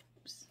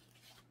 Oops.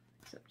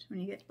 Except when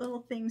you get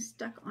little things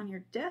stuck on your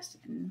desk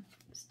and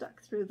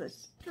stuck through the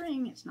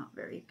string, it's not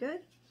very good.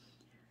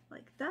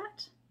 Like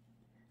that.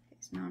 Okay,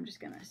 so now I'm just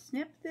going to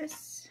snip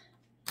this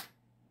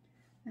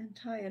and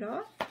tie it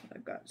off.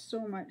 I've got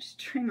so much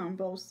string on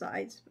both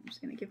sides. I'm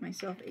just going to give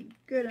myself a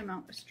good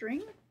amount of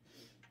string.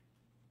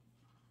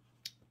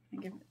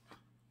 And give it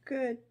a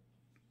good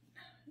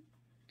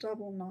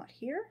double knot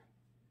here.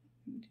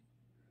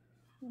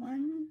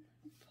 One,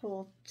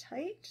 pull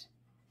tight,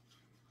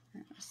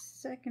 and a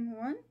second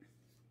one,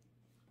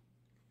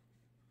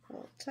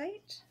 pull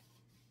tight,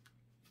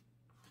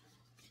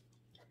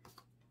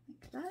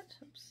 like that.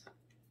 Oops,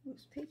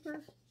 loose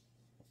paper.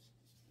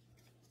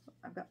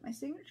 I've got my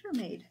signature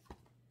made.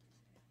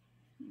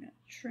 I'm going to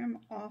trim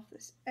off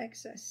this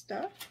excess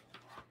stuff.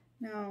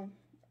 Now,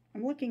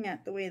 I'm looking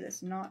at the way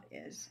this knot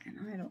is,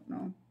 and I don't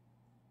know.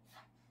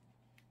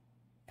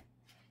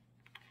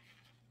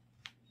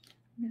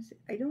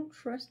 I don't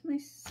trust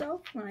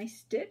myself when I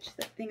stitch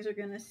that things are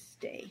going to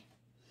stay.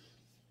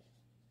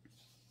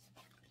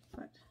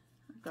 But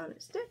I've got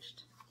it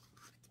stitched.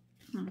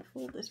 I'm going to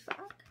fold this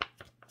back.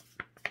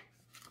 Like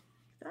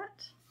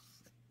that.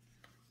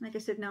 Like I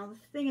said, now the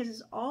thing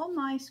is all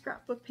my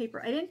scrapbook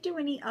paper. I didn't do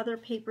any other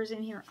papers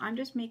in here. I'm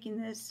just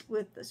making this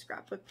with the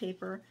scrapbook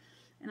paper.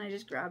 And I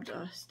just grabbed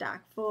a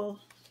stack full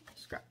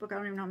scrapbook. I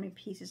don't even know how many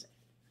pieces.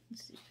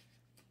 Let's see.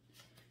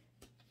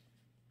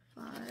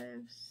 5,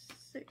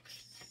 6,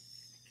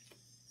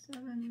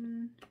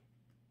 7,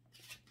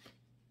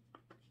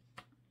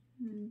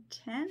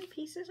 10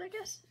 pieces, I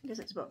guess. I guess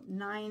it's about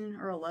 9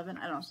 or 11.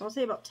 I don't know. So I'll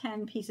say about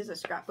 10 pieces of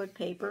scrapbook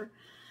paper.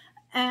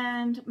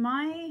 And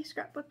my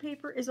scrapbook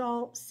paper is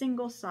all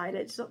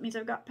single-sided. So it means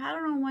I've got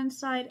pattern on one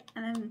side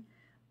and then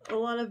a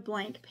lot of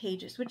blank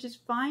pages, which is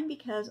fine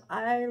because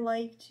I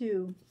like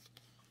to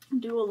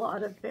do a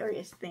lot of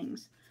various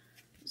things.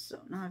 So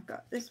now I've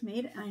got this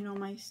made and I know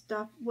my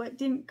stuff, what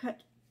didn't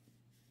cut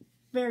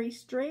very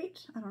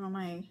straight. I don't know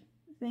my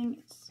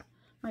thing.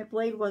 My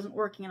blade wasn't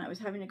working and I was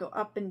having to go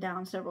up and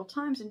down several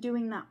times, and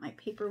doing that my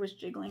paper was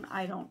jiggling.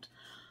 I don't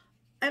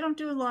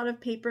do a lot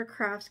of paper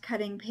crafts,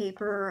 cutting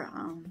paper,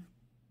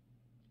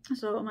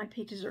 so my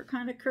pages are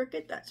kind of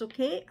crooked. That's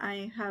okay.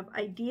 I have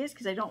ideas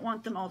because I don't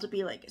want them all to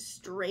be like a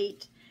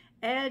straight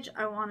edge.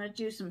 I want to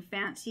do some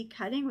fancy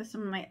cutting with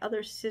some of my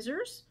other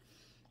scissors.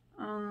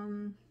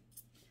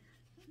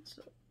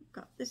 So I've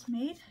got this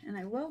made and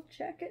I will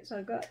check it. So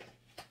I've got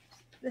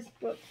this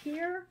book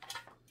here.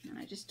 And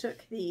I just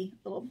took the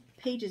little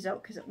pages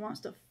out because it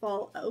wants to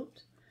fall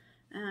out.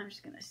 And I'm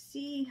just going to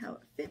see how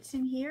it fits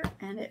in here.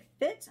 And it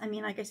fits. I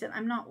mean, like I said,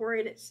 I'm not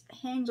worried. It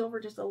hangs over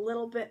just a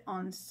little bit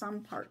on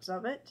some parts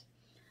of it.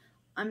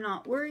 I'm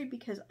not worried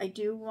because I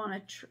do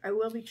want to, I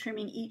will be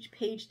trimming each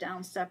page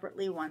down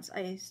separately once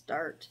I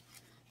start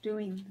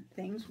doing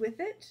things with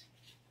it.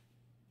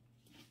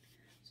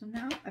 So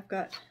now I've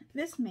got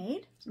this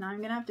made. So now I'm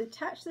going to have to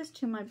attach this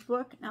to my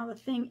book. Now the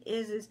thing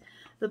is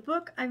the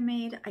book I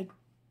made, I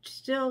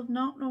still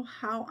don't know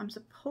how I'm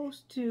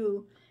supposed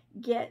to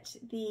get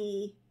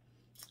the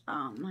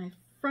my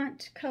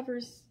front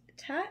covers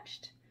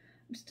attached.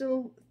 I'm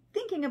still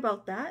thinking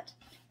about that.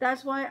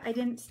 That's why I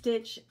didn't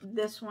stitch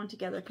this one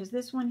together, because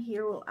this one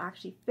here will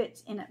actually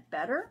fit in it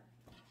better.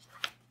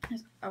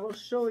 As I will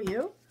show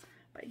you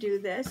if I do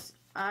this.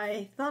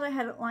 I thought I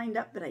had it lined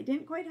up, but I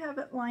didn't quite have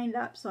it lined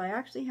up, so I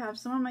actually have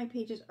some of my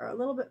pages are a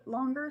little bit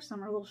longer,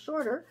 some are a little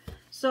shorter.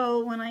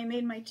 So when I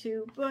made my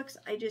two books,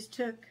 I just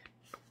took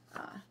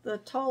the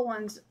tall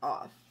ones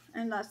off,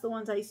 and that's the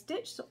ones I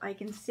stitched, so I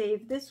can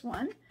save this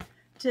one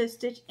to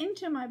stitch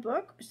into my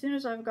book as soon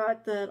as I've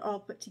got that all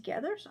put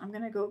together. So I'm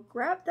going to go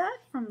grab that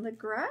from the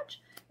garage.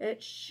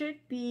 It should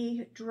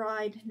be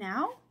dried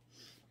now.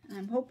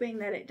 I'm hoping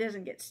that it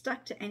doesn't get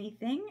stuck to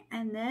anything,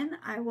 and then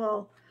I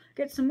will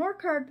get some more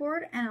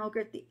cardboard and I'll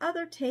get the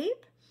other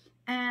tape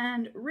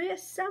and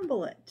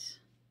reassemble it.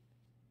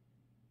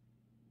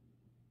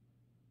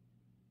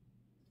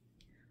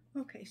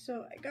 Okay,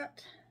 so I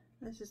got,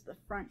 this is the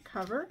front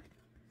cover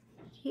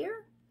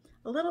here.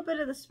 A little bit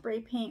of the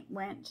spray paint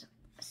went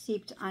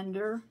seeped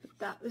under, but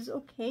that was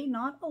okay,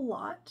 not a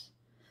lot.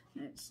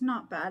 It's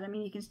not bad. I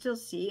mean, you can still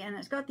see, and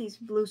it's got these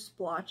blue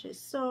splotches,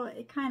 so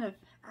it kind of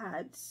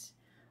adds,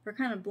 or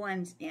kind of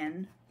blends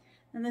in.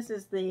 And this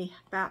is the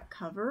back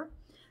cover.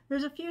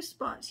 There's a few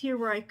spots here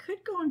where I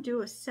could go and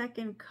do a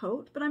second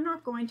coat, but I'm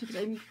not going to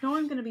because I know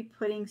I'm going to be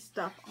putting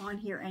stuff on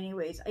here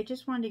anyways. I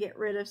just wanted to get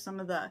rid of some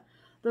of the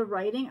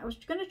writing. I was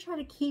going to try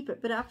to keep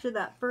it, but after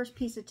that first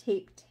piece of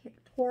tape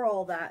tore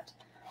all that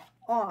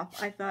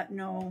off, I thought,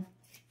 no,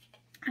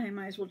 I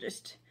might as well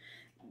just,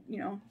 you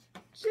know,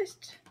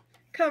 just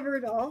cover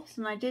it all.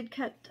 So I did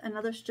cut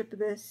another strip of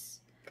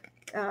this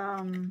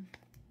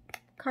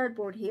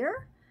cardboard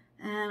here,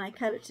 and I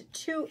cut it to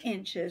 2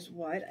 inches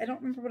wide. I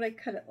don't remember what I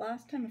cut it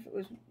last time, if it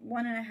was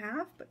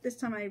 1.5, but this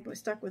time I was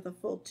stuck with a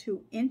full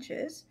 2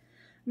 inches.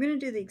 I'm going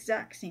to do the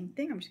exact same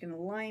thing. I'm just going to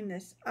line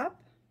this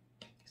up.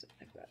 So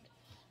I've got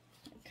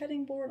a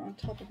cutting board on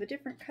top of a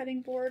different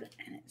cutting board,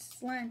 and it's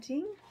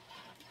slanting.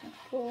 I'm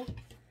pull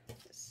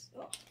this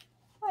off.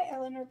 Hi,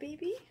 Eleanor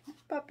baby.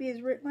 Puppy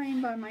is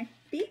lying by my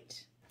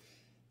feet.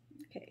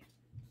 Okay,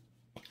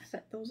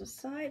 set those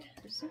aside.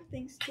 There's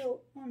something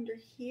still under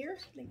here,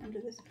 something under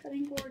this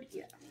cutting board.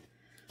 Yeah.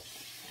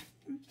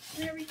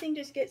 And everything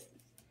just gets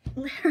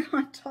layered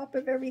on top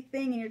of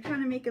everything, and you're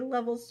trying to make a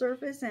level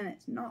surface, and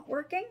it's not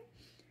working.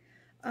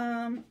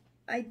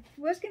 I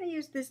was going to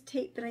use this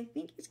tape, but I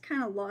think it's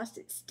kind of lost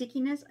its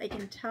stickiness. I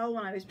can tell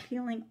when I was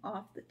peeling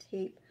off the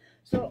tape.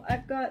 So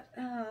I've got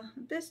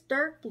this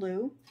dark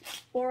blue,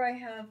 or I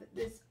have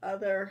this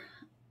other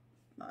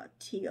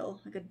teal,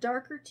 like a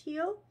darker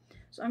teal.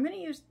 So I'm going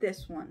to use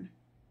this one.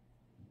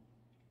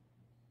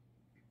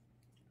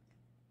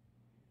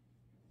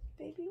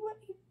 Baby, what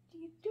are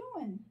you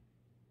doing?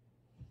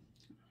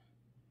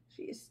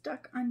 She is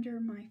stuck under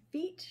my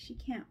feet. She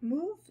can't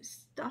move.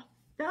 Stuff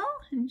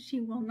fell and she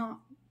will not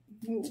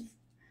move.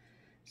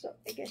 So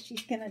I guess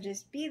she's going to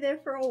just be there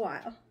for a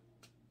while.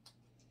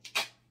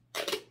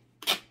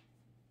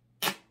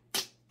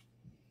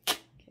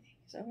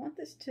 So I want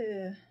this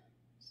to,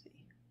 let's see,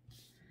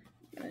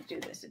 I'm going to do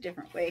this a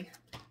different way.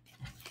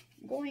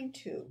 I'm going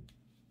to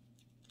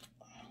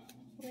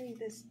lay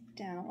this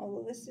down,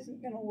 although this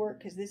isn't going to work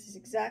because this is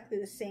exactly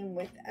the same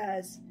width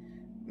as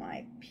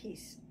my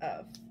piece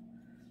of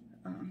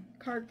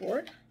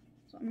cardboard.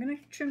 So I'm going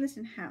to trim this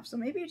in half, so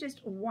maybe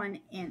just 1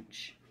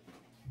 inch.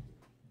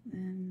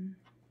 And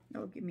that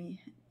will give me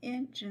 1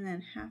 inch, and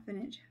then half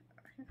an inch,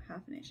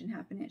 half an inch, and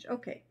half an inch.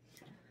 Okay,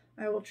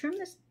 I will trim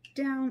this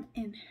down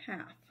in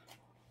half.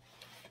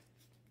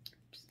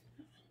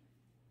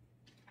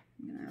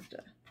 I'm going to have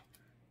to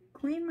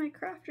clean my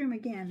craft room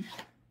again.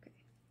 Okay.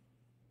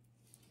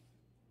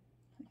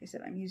 Like I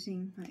said, I'm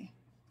using my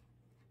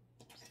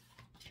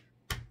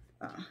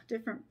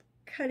different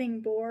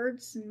cutting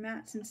boards and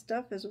mats and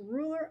stuff as a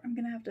ruler. I'm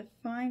going to have to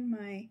find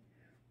my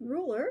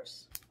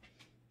rulers.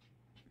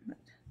 But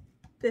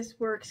this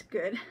works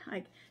good.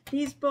 Like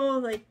these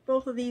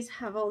both of these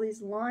have all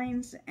these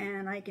lines,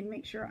 and I can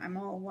make sure I'm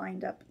all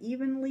lined up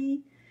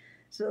evenly.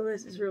 So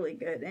this is really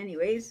good.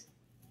 Anyways,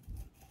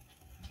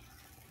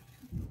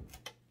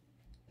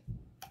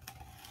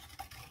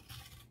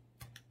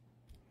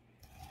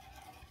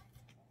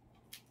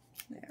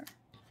 there.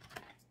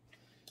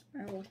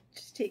 I will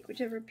just take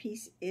whichever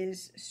piece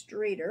is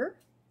straighter.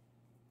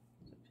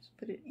 So just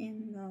put it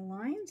in the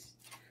lines.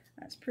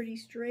 That's pretty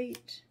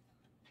straight.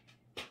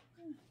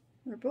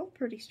 They're both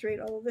pretty straight,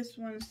 although this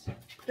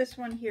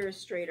one here is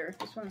straighter.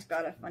 This one's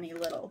got a funny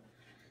little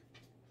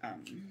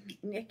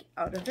nick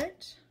out of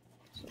it.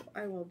 So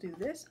I will do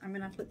this. I'm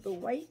going to put the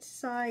white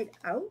side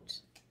out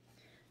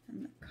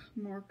and the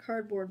more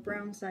cardboard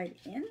brown side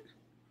in.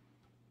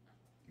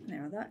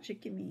 Now that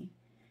should give me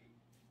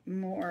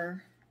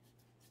more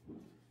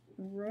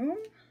room.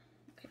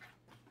 Okay.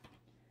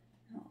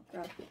 I'll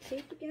grab the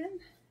tape again.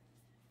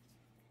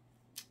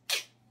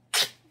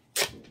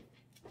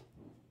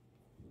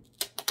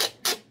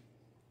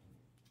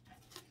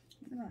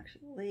 I'm going to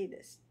actually lay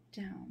this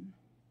down.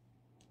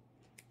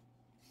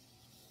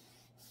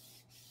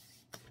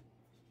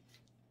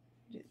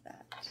 Do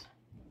that.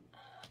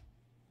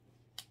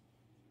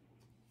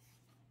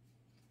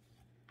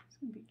 It's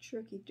going to be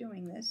tricky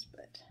doing this,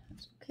 but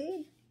that's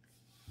okay.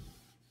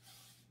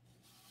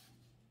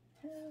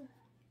 And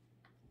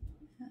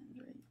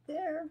right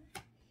there.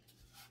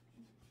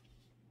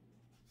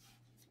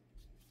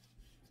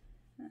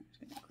 I'm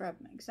just going to grab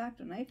my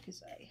X-Acto knife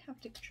because I have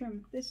to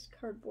trim this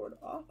cardboard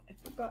off. I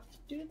forgot to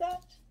do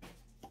that.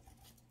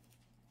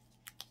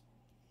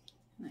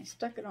 And I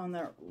stuck it on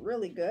there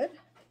really good.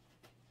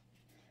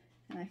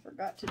 And I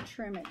forgot to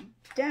trim it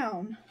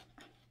down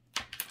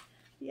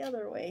the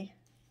other way.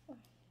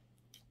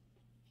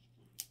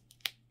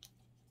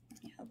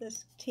 Yeah,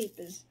 this tape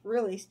is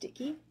really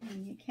sticky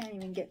and you can't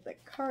even get the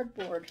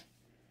cardboard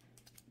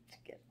to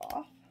get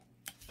off.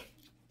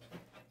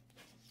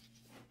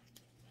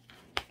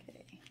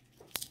 Okay.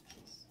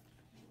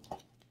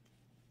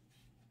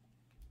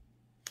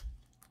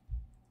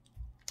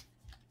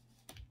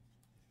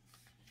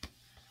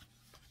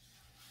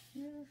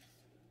 There.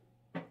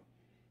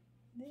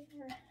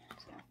 There.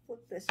 Just gonna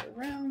flip this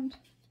around.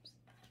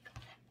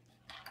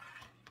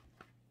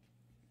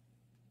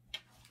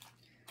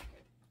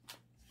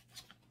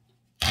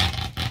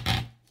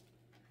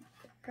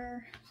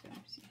 There. So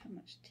let's see how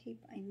much tape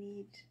I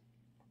need.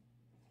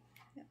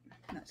 Yep,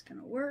 that's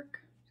gonna work.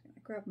 Just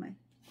gonna grab my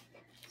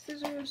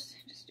scissors,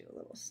 just do a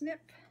little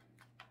snip.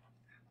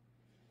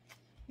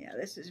 Yeah,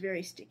 this is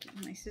very sticky.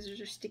 My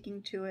scissors are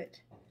sticking to it.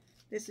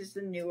 This is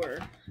the newer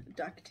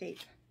duct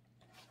tape.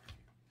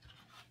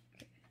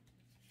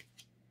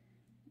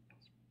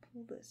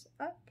 Pull this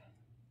up.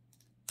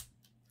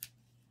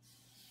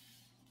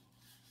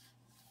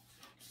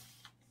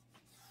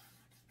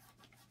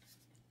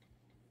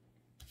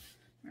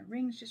 My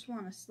rings just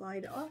want to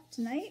slide off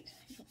tonight.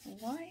 I don't know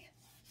why.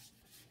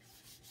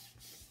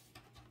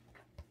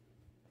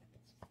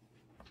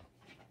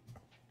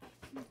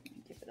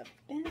 Give it a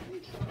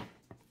bend.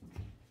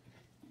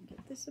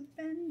 Give this a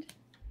bend.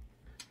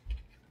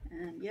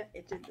 And yeah,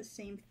 it did the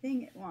same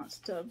thing. It wants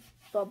to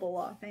bubble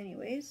off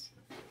anyways.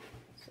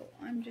 So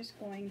I'm just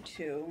going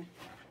to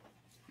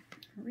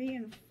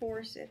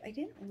reinforce it. I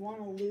didn't want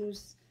to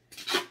lose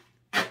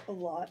a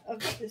lot of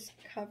this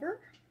cover,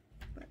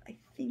 but I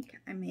think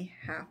I may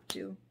have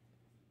to.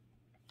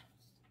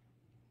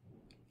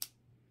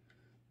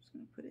 Just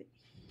going to put it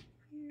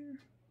here.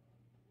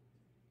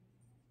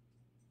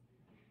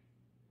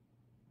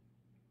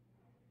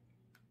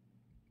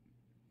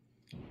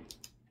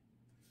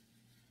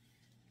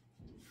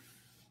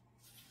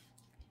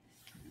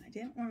 I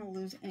didn't want to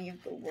lose any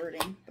of the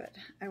wording, but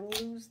I will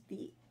lose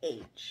the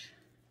H,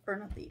 or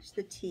not the H,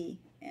 the T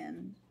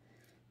and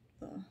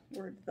the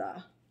word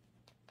the.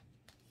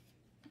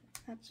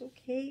 That's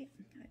okay.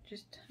 I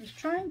was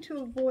trying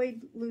to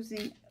avoid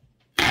losing,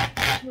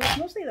 it was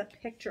mostly the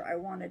picture I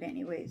wanted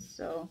anyways,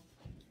 so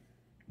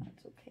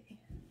that's okay.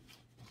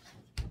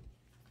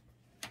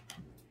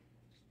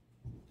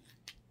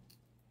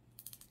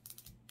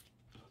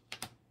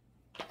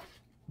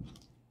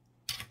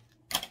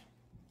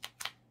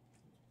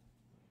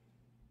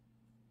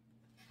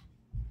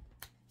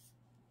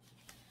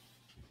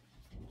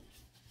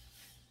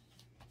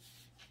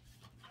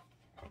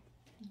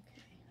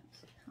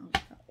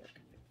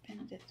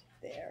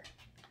 There.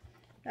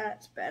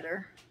 That's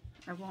better.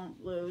 I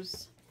won't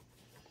lose,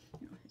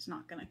 it's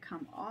not going to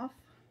come off.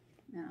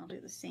 And I'll do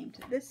the same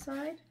to this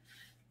side.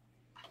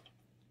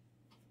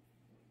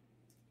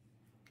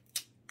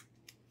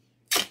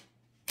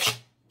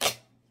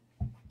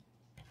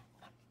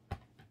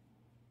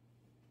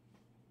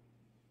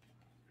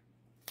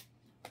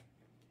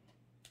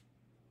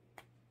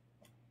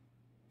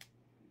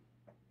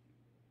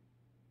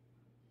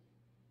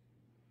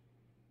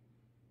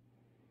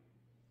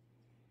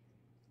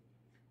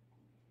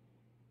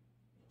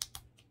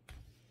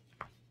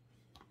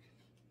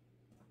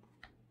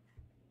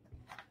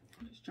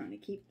 Trying to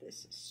keep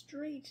this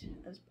straight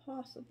as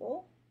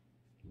possible.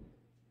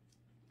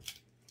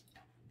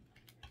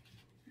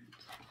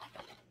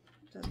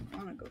 It doesn't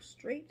want to go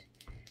straight.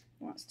 It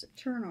wants to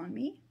turn on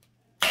me.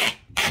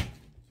 I'm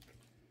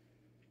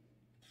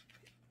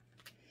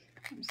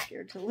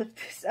scared to lift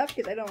this up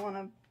because I don't want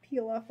to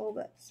peel off all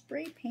that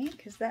spray paint,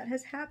 because that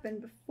has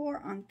happened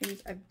before on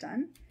things I've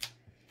done.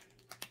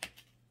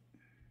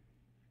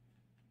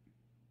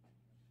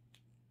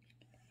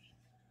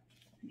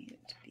 I need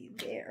it to be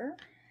there.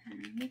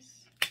 And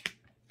this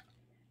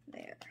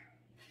there.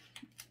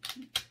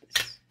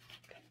 This.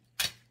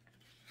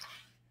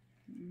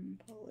 And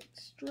pull it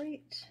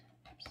straight.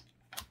 Oops.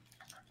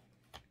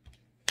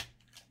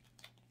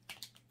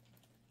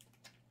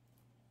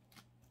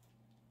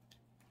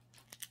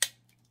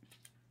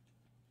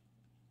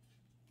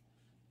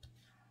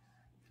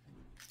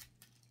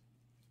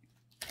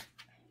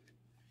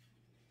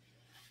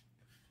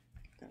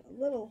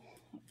 little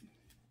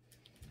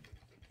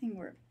thing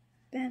where it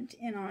bent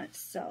in on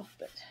itself,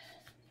 but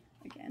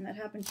again, that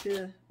happened to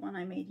the one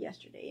I made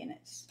yesterday, and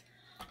it's,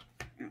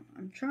 you know,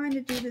 I'm trying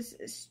to do this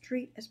as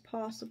straight as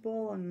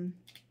possible, and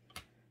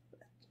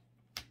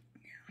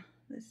yeah,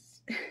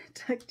 this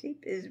duct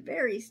tape is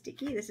very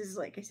sticky. This is,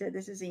 like I said,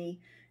 this is a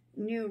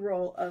new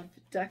roll of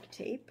duct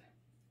tape.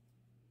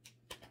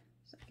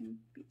 So I can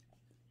be,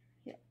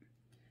 yeah,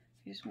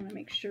 I just want to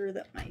make sure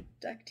that my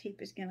duct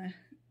tape is gonna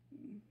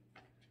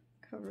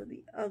cover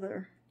the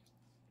other.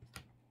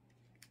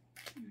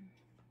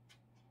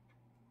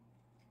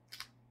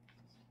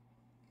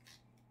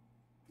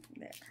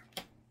 There.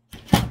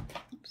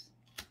 Oops.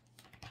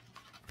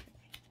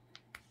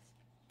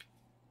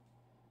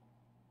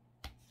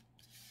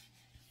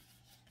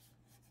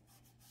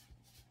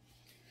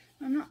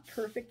 I'm not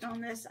perfect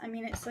on this. I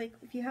mean, it's like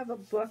if you have a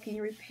book and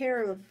you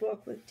repair a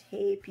book with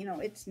tape, you know,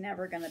 it's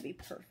never going to be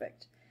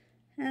perfect.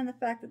 And the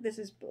fact that this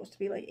is supposed to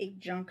be like a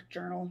junk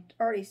journal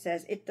already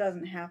says it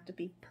doesn't have to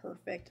be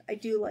perfect. I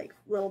do like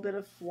a little bit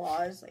of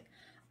flaws. Like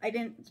I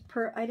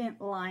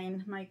didn't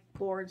line my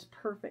boards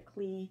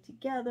perfectly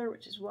together,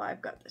 which is why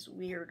I've got this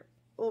weird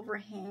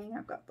overhang.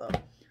 I've got the,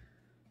 let's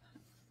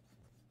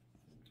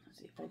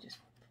see if I just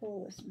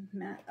pull this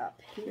mat up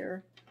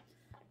here.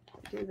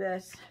 Do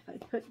this. If I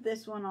put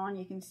this one on,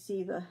 you can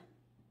see the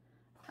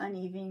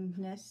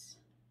unevenness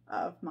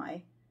of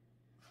my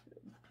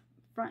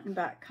front and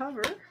back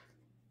cover.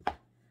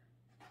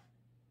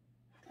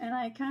 And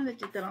I kind of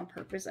did that on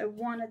purpose. I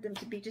wanted them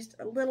to be just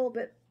a little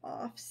bit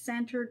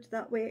off-centered.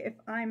 That way, if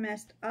I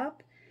messed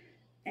up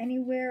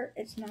anywhere,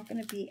 it's not going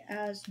to be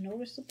as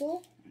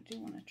noticeable. I do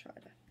want to try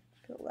to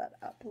fill that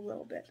up a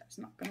little bit. That's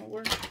not going to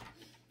work.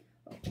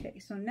 Okay,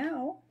 so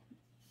now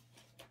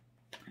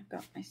I've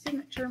got my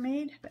signature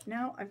made, but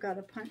now I've got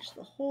to punch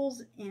the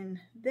holes in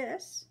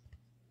this.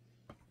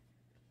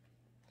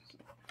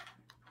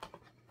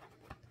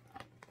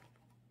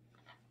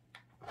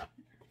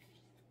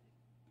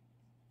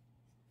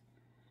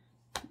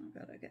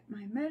 I've got to get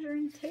my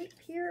measuring tape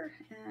here,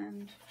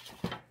 and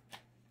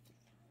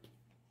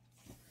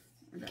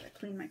I've got to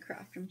clean my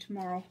craft room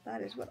tomorrow.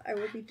 That is what I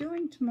will be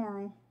doing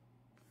tomorrow.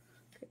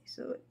 Okay,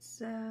 so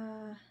it's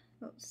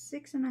about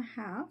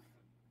 6.5.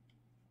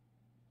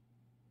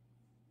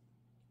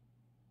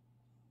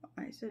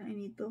 I said I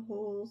need the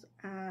holes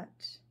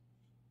at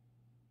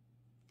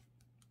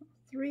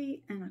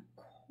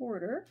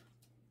 3.25.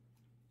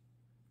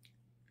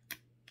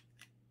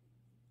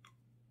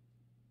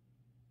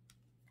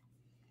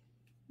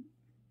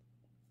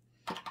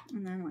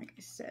 And then, like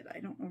I said,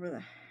 I don't know where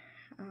the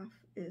half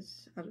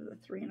is out of the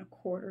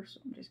 3.25, so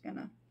I'm just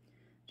gonna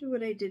do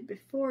what I did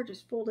before,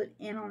 just fold it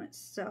in on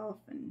itself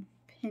and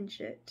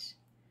pinch it.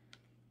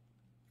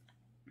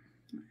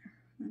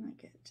 Then I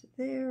get to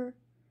there.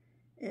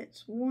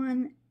 It's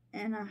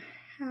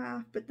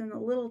 1.5, but then the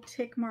little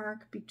tick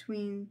mark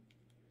between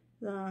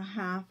the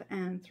half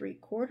and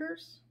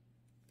 3/4.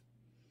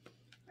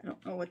 I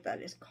don't know what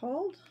that is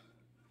called.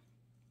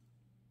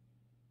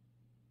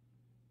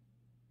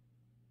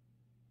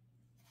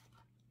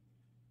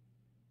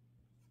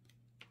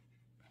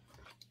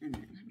 And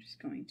then I'm just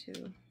going to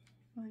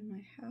find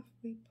my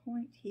halfway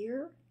point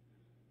here.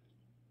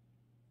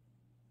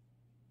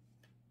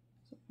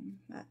 So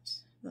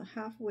that's the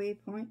halfway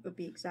point would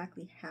be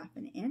exactly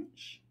 1/2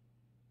 inch.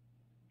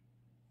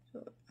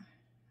 So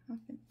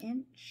 1/2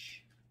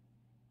 inch,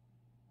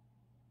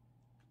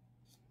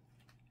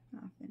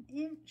 1/2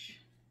 inch,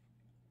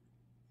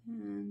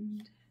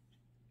 and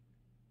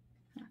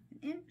 1/2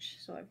 inch.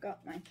 So I've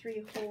got my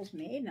 3 holes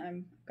made, and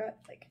I've got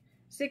like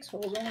 6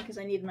 holes only because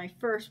I needed my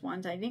first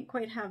ones. I didn't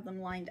quite have them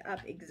lined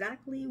up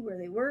exactly where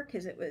they were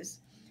because it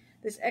was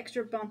this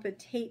extra bump of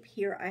tape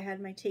here. I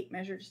had my tape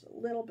measure just a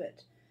little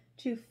bit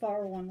too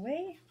far one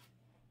way.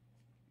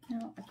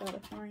 Now I've got to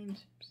find,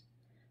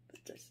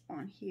 put this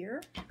on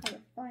here. I've got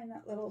to find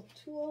that little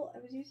tool I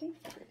was using.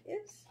 There it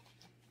is.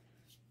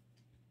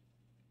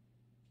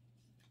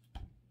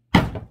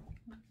 I'm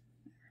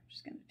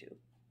just going to do,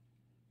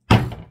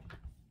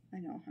 I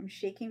know, I'm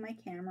shaking my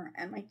camera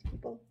and my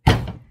table.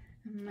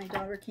 And my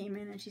daughter came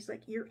in and she's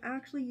like, "You're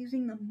actually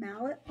using the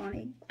mallet on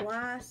a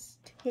glass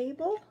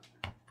table?"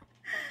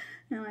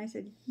 And I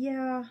said,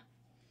 "Yeah."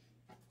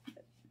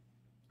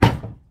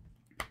 1,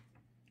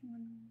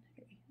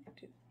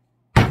 2,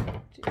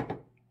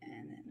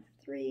 and then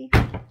 3.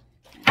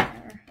 And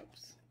there.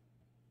 Oops.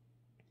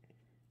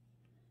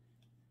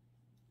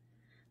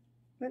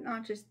 But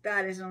not just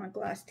that is on a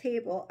glass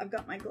table. I've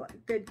got my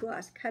good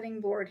glass cutting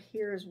board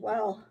here as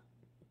well.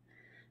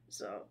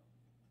 So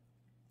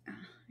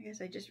I guess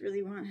I just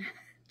really want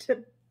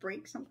to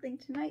break something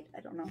tonight. I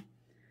don't know.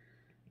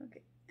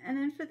 Okay, and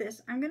then for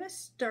this, I'm going to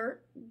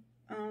start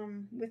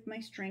with my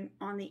string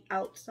on the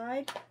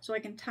outside so I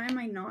can tie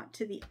my knot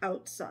to the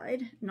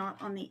outside,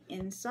 not on the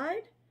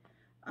inside.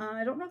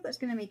 I don't know if that's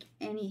going to make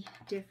any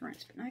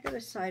difference, but I got to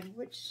decide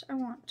which I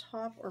want,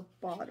 top or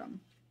bottom.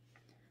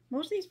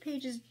 Most of these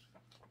pages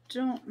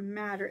don't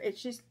matter.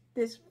 It's just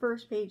this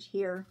first page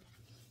here.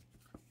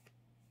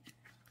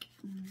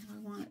 I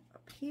want it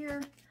up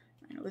here.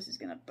 I know this is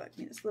gonna bug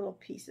me, this little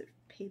piece of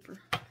paper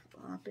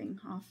flopping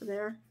off of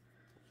there.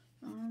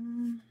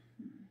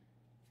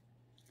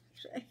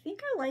 I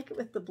think I like it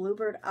with the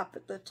bluebird up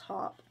at the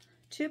top.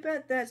 Too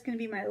bad that's going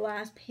to be my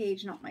last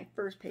page, not my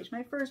first page.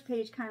 My first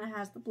page kind of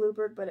has the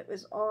bluebird, but it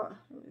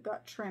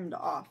got trimmed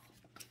off.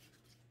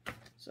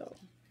 So,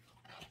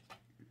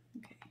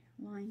 okay,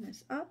 line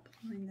this up,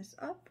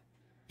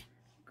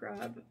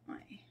 grab my,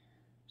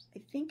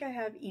 I think I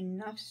have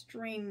enough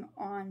string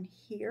on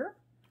here.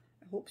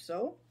 I hope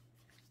so.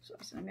 So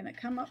I'm going to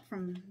come up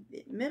from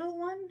the middle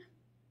one.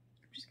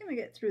 I'm just going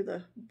to get through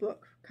the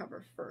book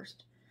cover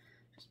first.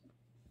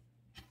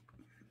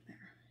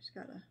 Just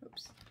gotta,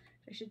 oops.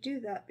 I should do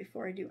that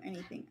before I do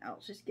anything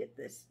else. Just get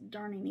this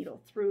darning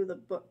needle through the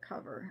book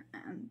cover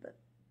and the,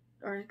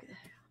 or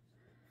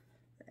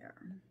there.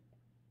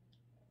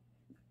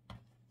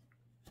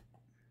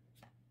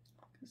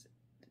 Because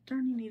the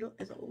darning needle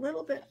is a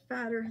little bit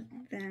fatter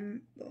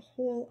than the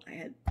hole I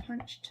had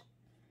punched.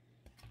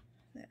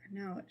 There,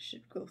 now it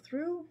should go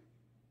through.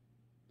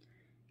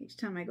 Each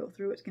time I go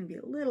through, it's going to be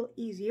a little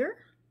easier.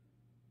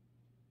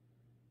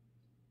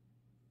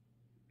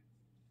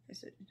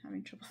 Is it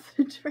having trouble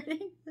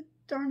threading the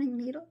darning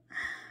needle?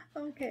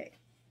 Okay,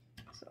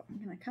 so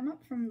I'm going to come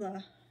up from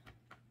the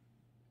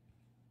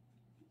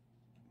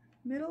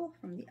middle,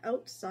 from the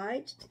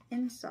outside to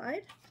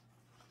inside.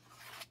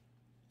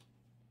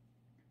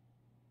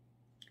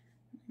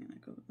 I'm going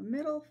to go to the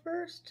middle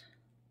first.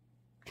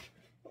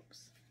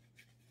 Oops.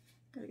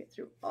 Got to get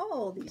through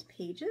all these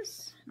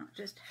pages, not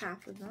just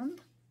half of them.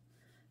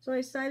 So I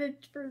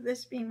decided for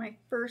this being my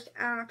first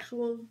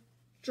actual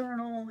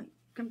journal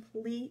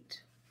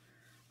complete,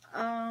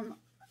 I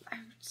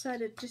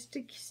decided just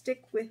to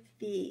stick with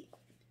the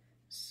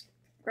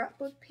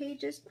scrapbook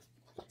pages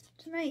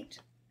tonight.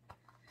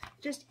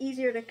 Just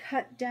easier to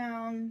cut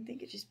down. I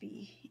think it'd just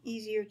be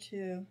easier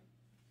to,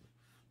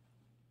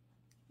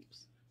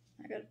 oops,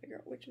 I gotta figure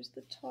out which was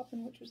the top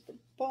and which was the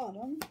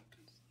bottom.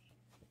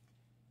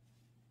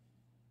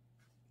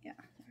 Yeah,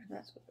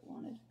 that's what I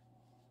wanted.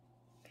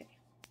 Okay.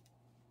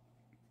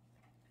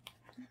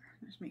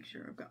 Just make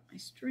sure I've got my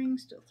string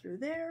still through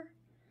there.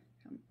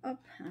 Come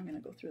up, and I'm going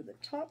to go through the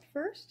top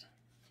first.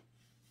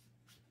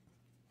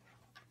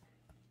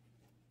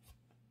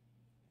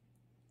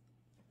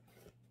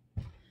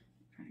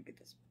 Trying to get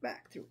this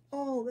back through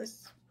all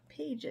this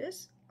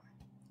pages.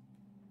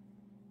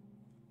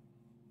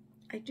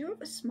 I do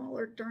have a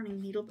smaller darning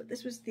needle, but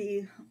this was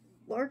the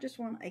largest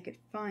one I could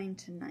find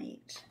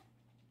tonight.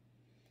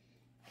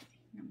 Okay,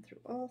 I'm through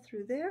all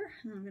through there,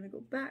 and I'm going to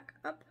go back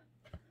up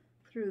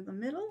through the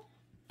middle.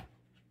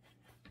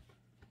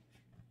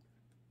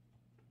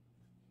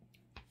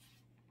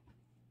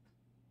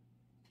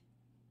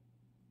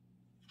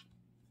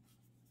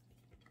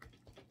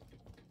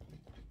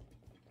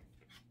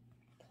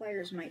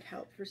 Pliers might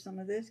help for some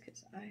of this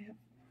because I have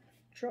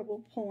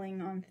trouble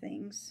pulling on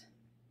things.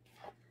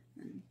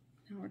 And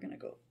now we're going to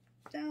go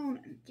down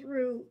and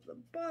through the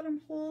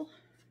bottom hole.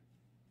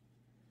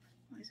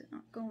 Why is it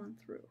not going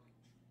through?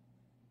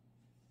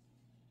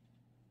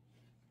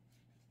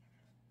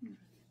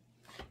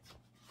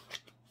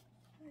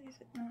 Why is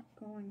it not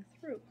going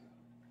through?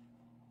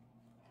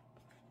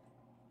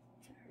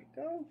 There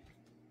we go.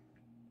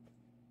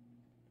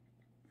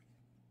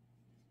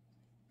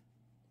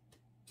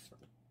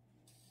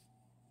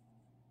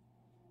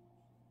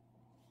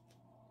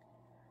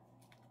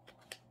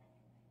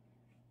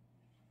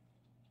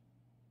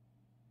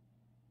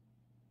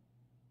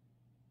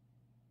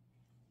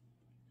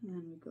 And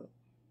then we go,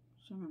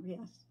 so remember,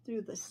 yes,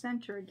 through the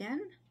center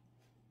again.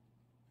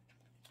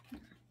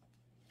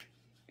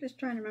 Just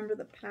trying to remember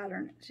the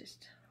pattern. It's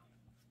just,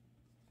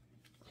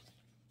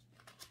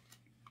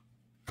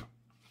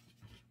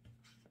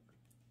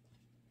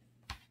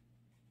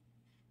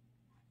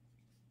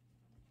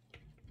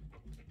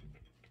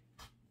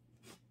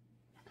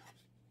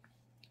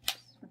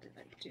 what did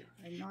I do?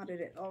 I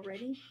knotted it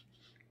already.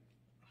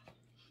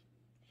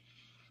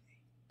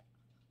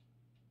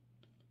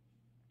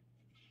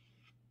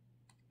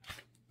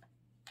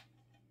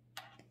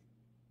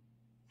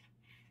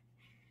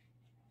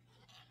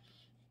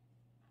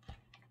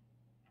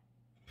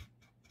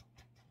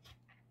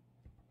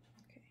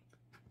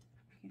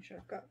 Sure,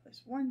 I've got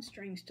this one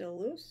string still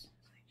loose.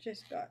 I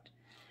just got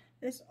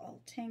this all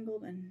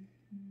tangled and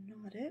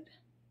knotted.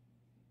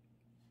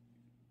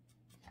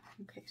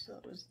 Okay, so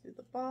it was through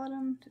the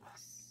bottom to the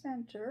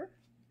center.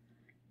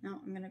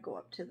 Now I'm going to go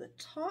up to the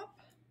top.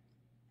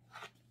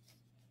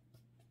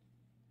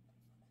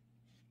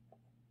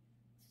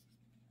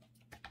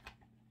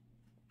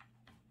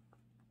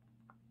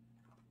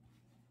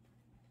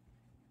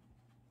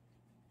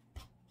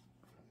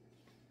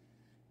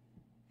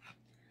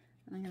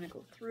 And I'm going to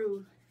go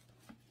through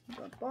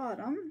the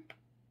bottom.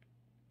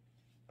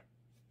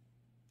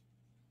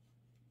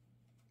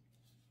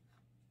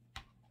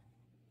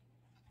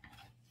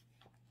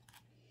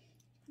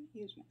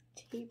 Use my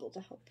table to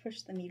help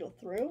push the needle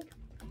through.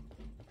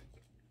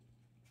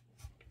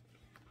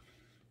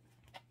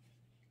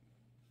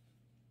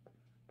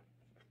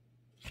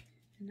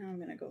 And now I'm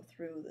going to go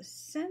through the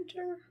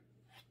center.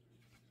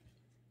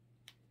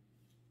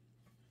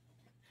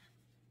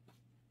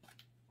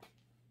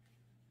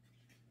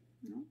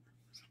 No,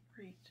 that's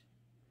right.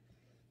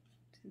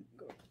 Didn't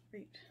go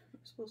right where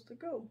it's supposed to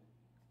go.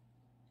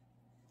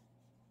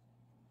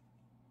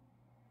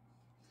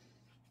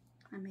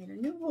 I made a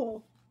new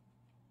hole.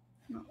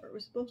 Not where it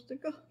was supposed to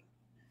go.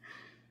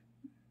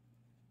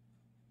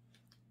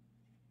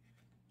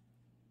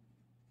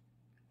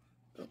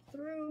 Go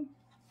through.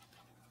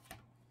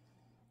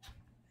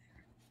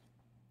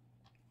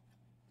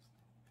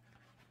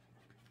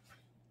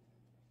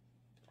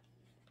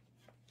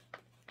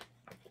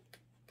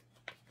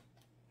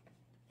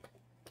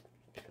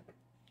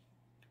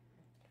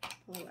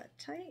 Pull that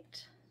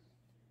tight.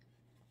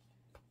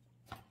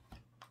 Now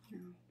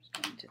I'm just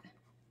going to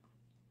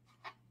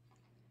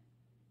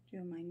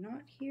do my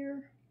knot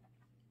here.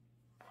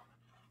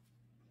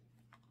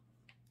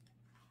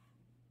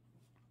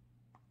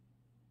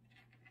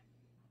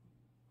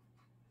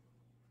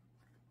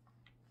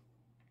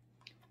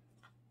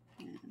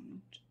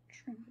 And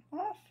trim it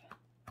off.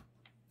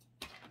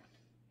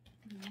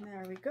 And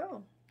there we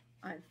go.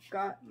 I've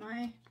got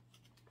my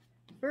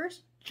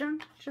first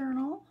junk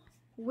journal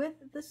with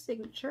the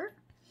signature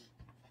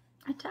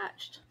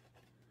attached.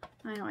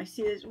 I know I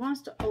see this, it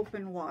wants to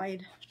open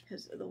wide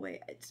because of the way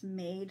it's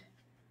made,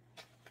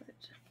 but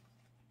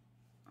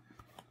I'm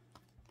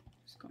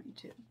just going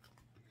to.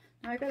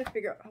 Now I got to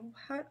figure out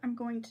what I'm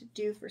going to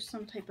do for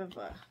some type of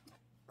a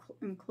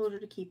enclosure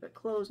to keep it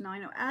closed. Now I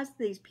know as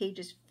these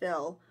pages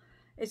fill,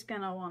 it's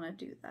gonna want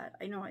to do that.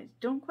 I know I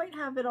don't quite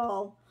have it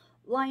all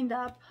lined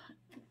up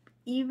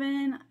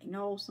even. I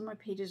know some of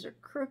my pages are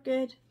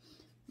crooked.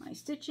 My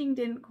stitching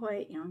didn't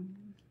quite,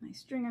 my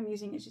string I'm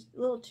using is just a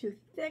little too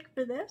thick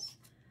for this.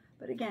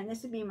 But again,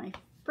 this would be my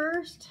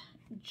first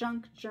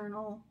junk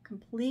journal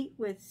complete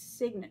with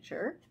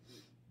signature.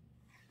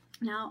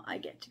 Now I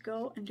get to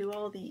go and do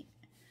all the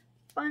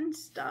fun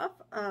stuff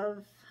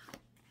of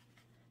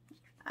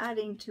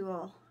adding to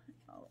all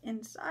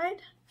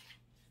inside.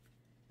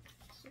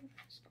 So I'm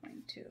just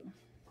going to,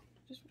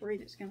 just worried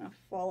it's going to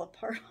fall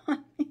apart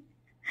on me.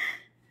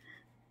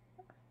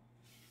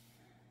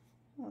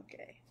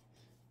 Okay.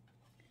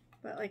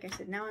 But like I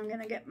said, now I'm going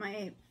to get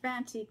my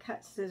fancy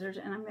cut scissors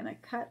and I'm going to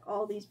cut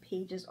all these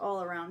pages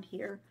all around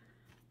here.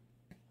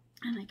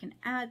 And I can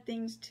add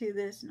things to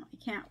this. No, I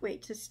can't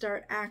wait to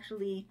start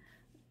actually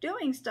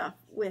doing stuff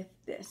with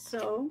this.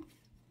 So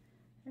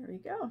there we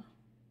go.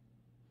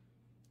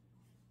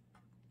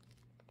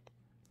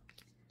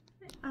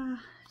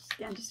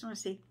 Again, just want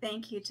to say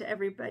thank you to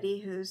everybody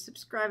who's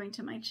subscribing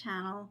to my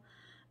channel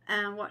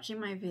and watching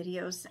my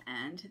videos.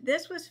 And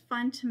this was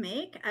fun to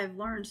make. I've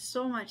learned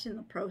so much in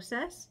the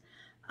process.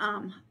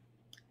 I'm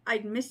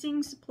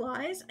missing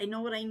supplies. I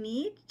know what I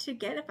need to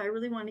get if I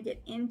really want to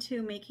get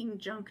into making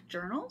junk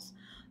journals.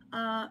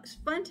 It's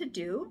fun to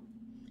do.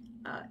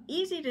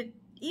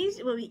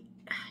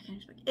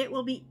 It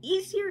will be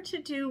easier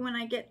to do when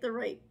I get the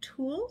right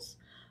tools.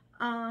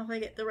 If I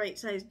get the right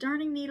size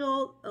darning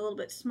needle, a little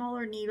bit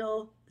smaller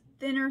needle,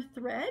 thinner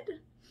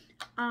thread,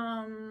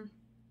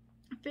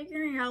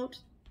 figuring out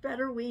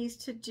better ways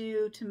to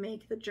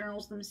make the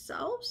journals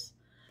themselves.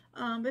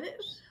 But it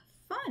was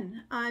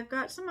fun. I've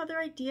got some other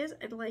ideas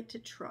I'd like to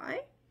try.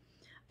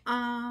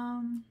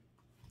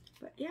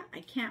 But yeah,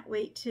 I can't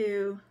wait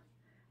to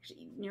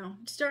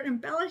start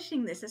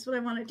embellishing this. That's what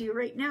I want to do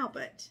right now,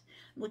 but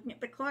I'm looking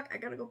at the clock. I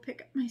gotta go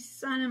pick up my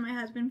son and my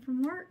husband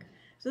from work.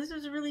 So this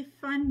was a really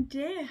fun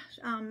day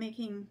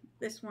making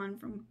this one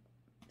from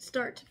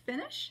start to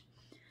finish.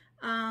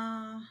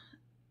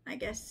 I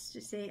guess to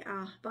say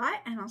bye,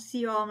 and I'll see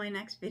you all in my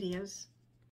next videos.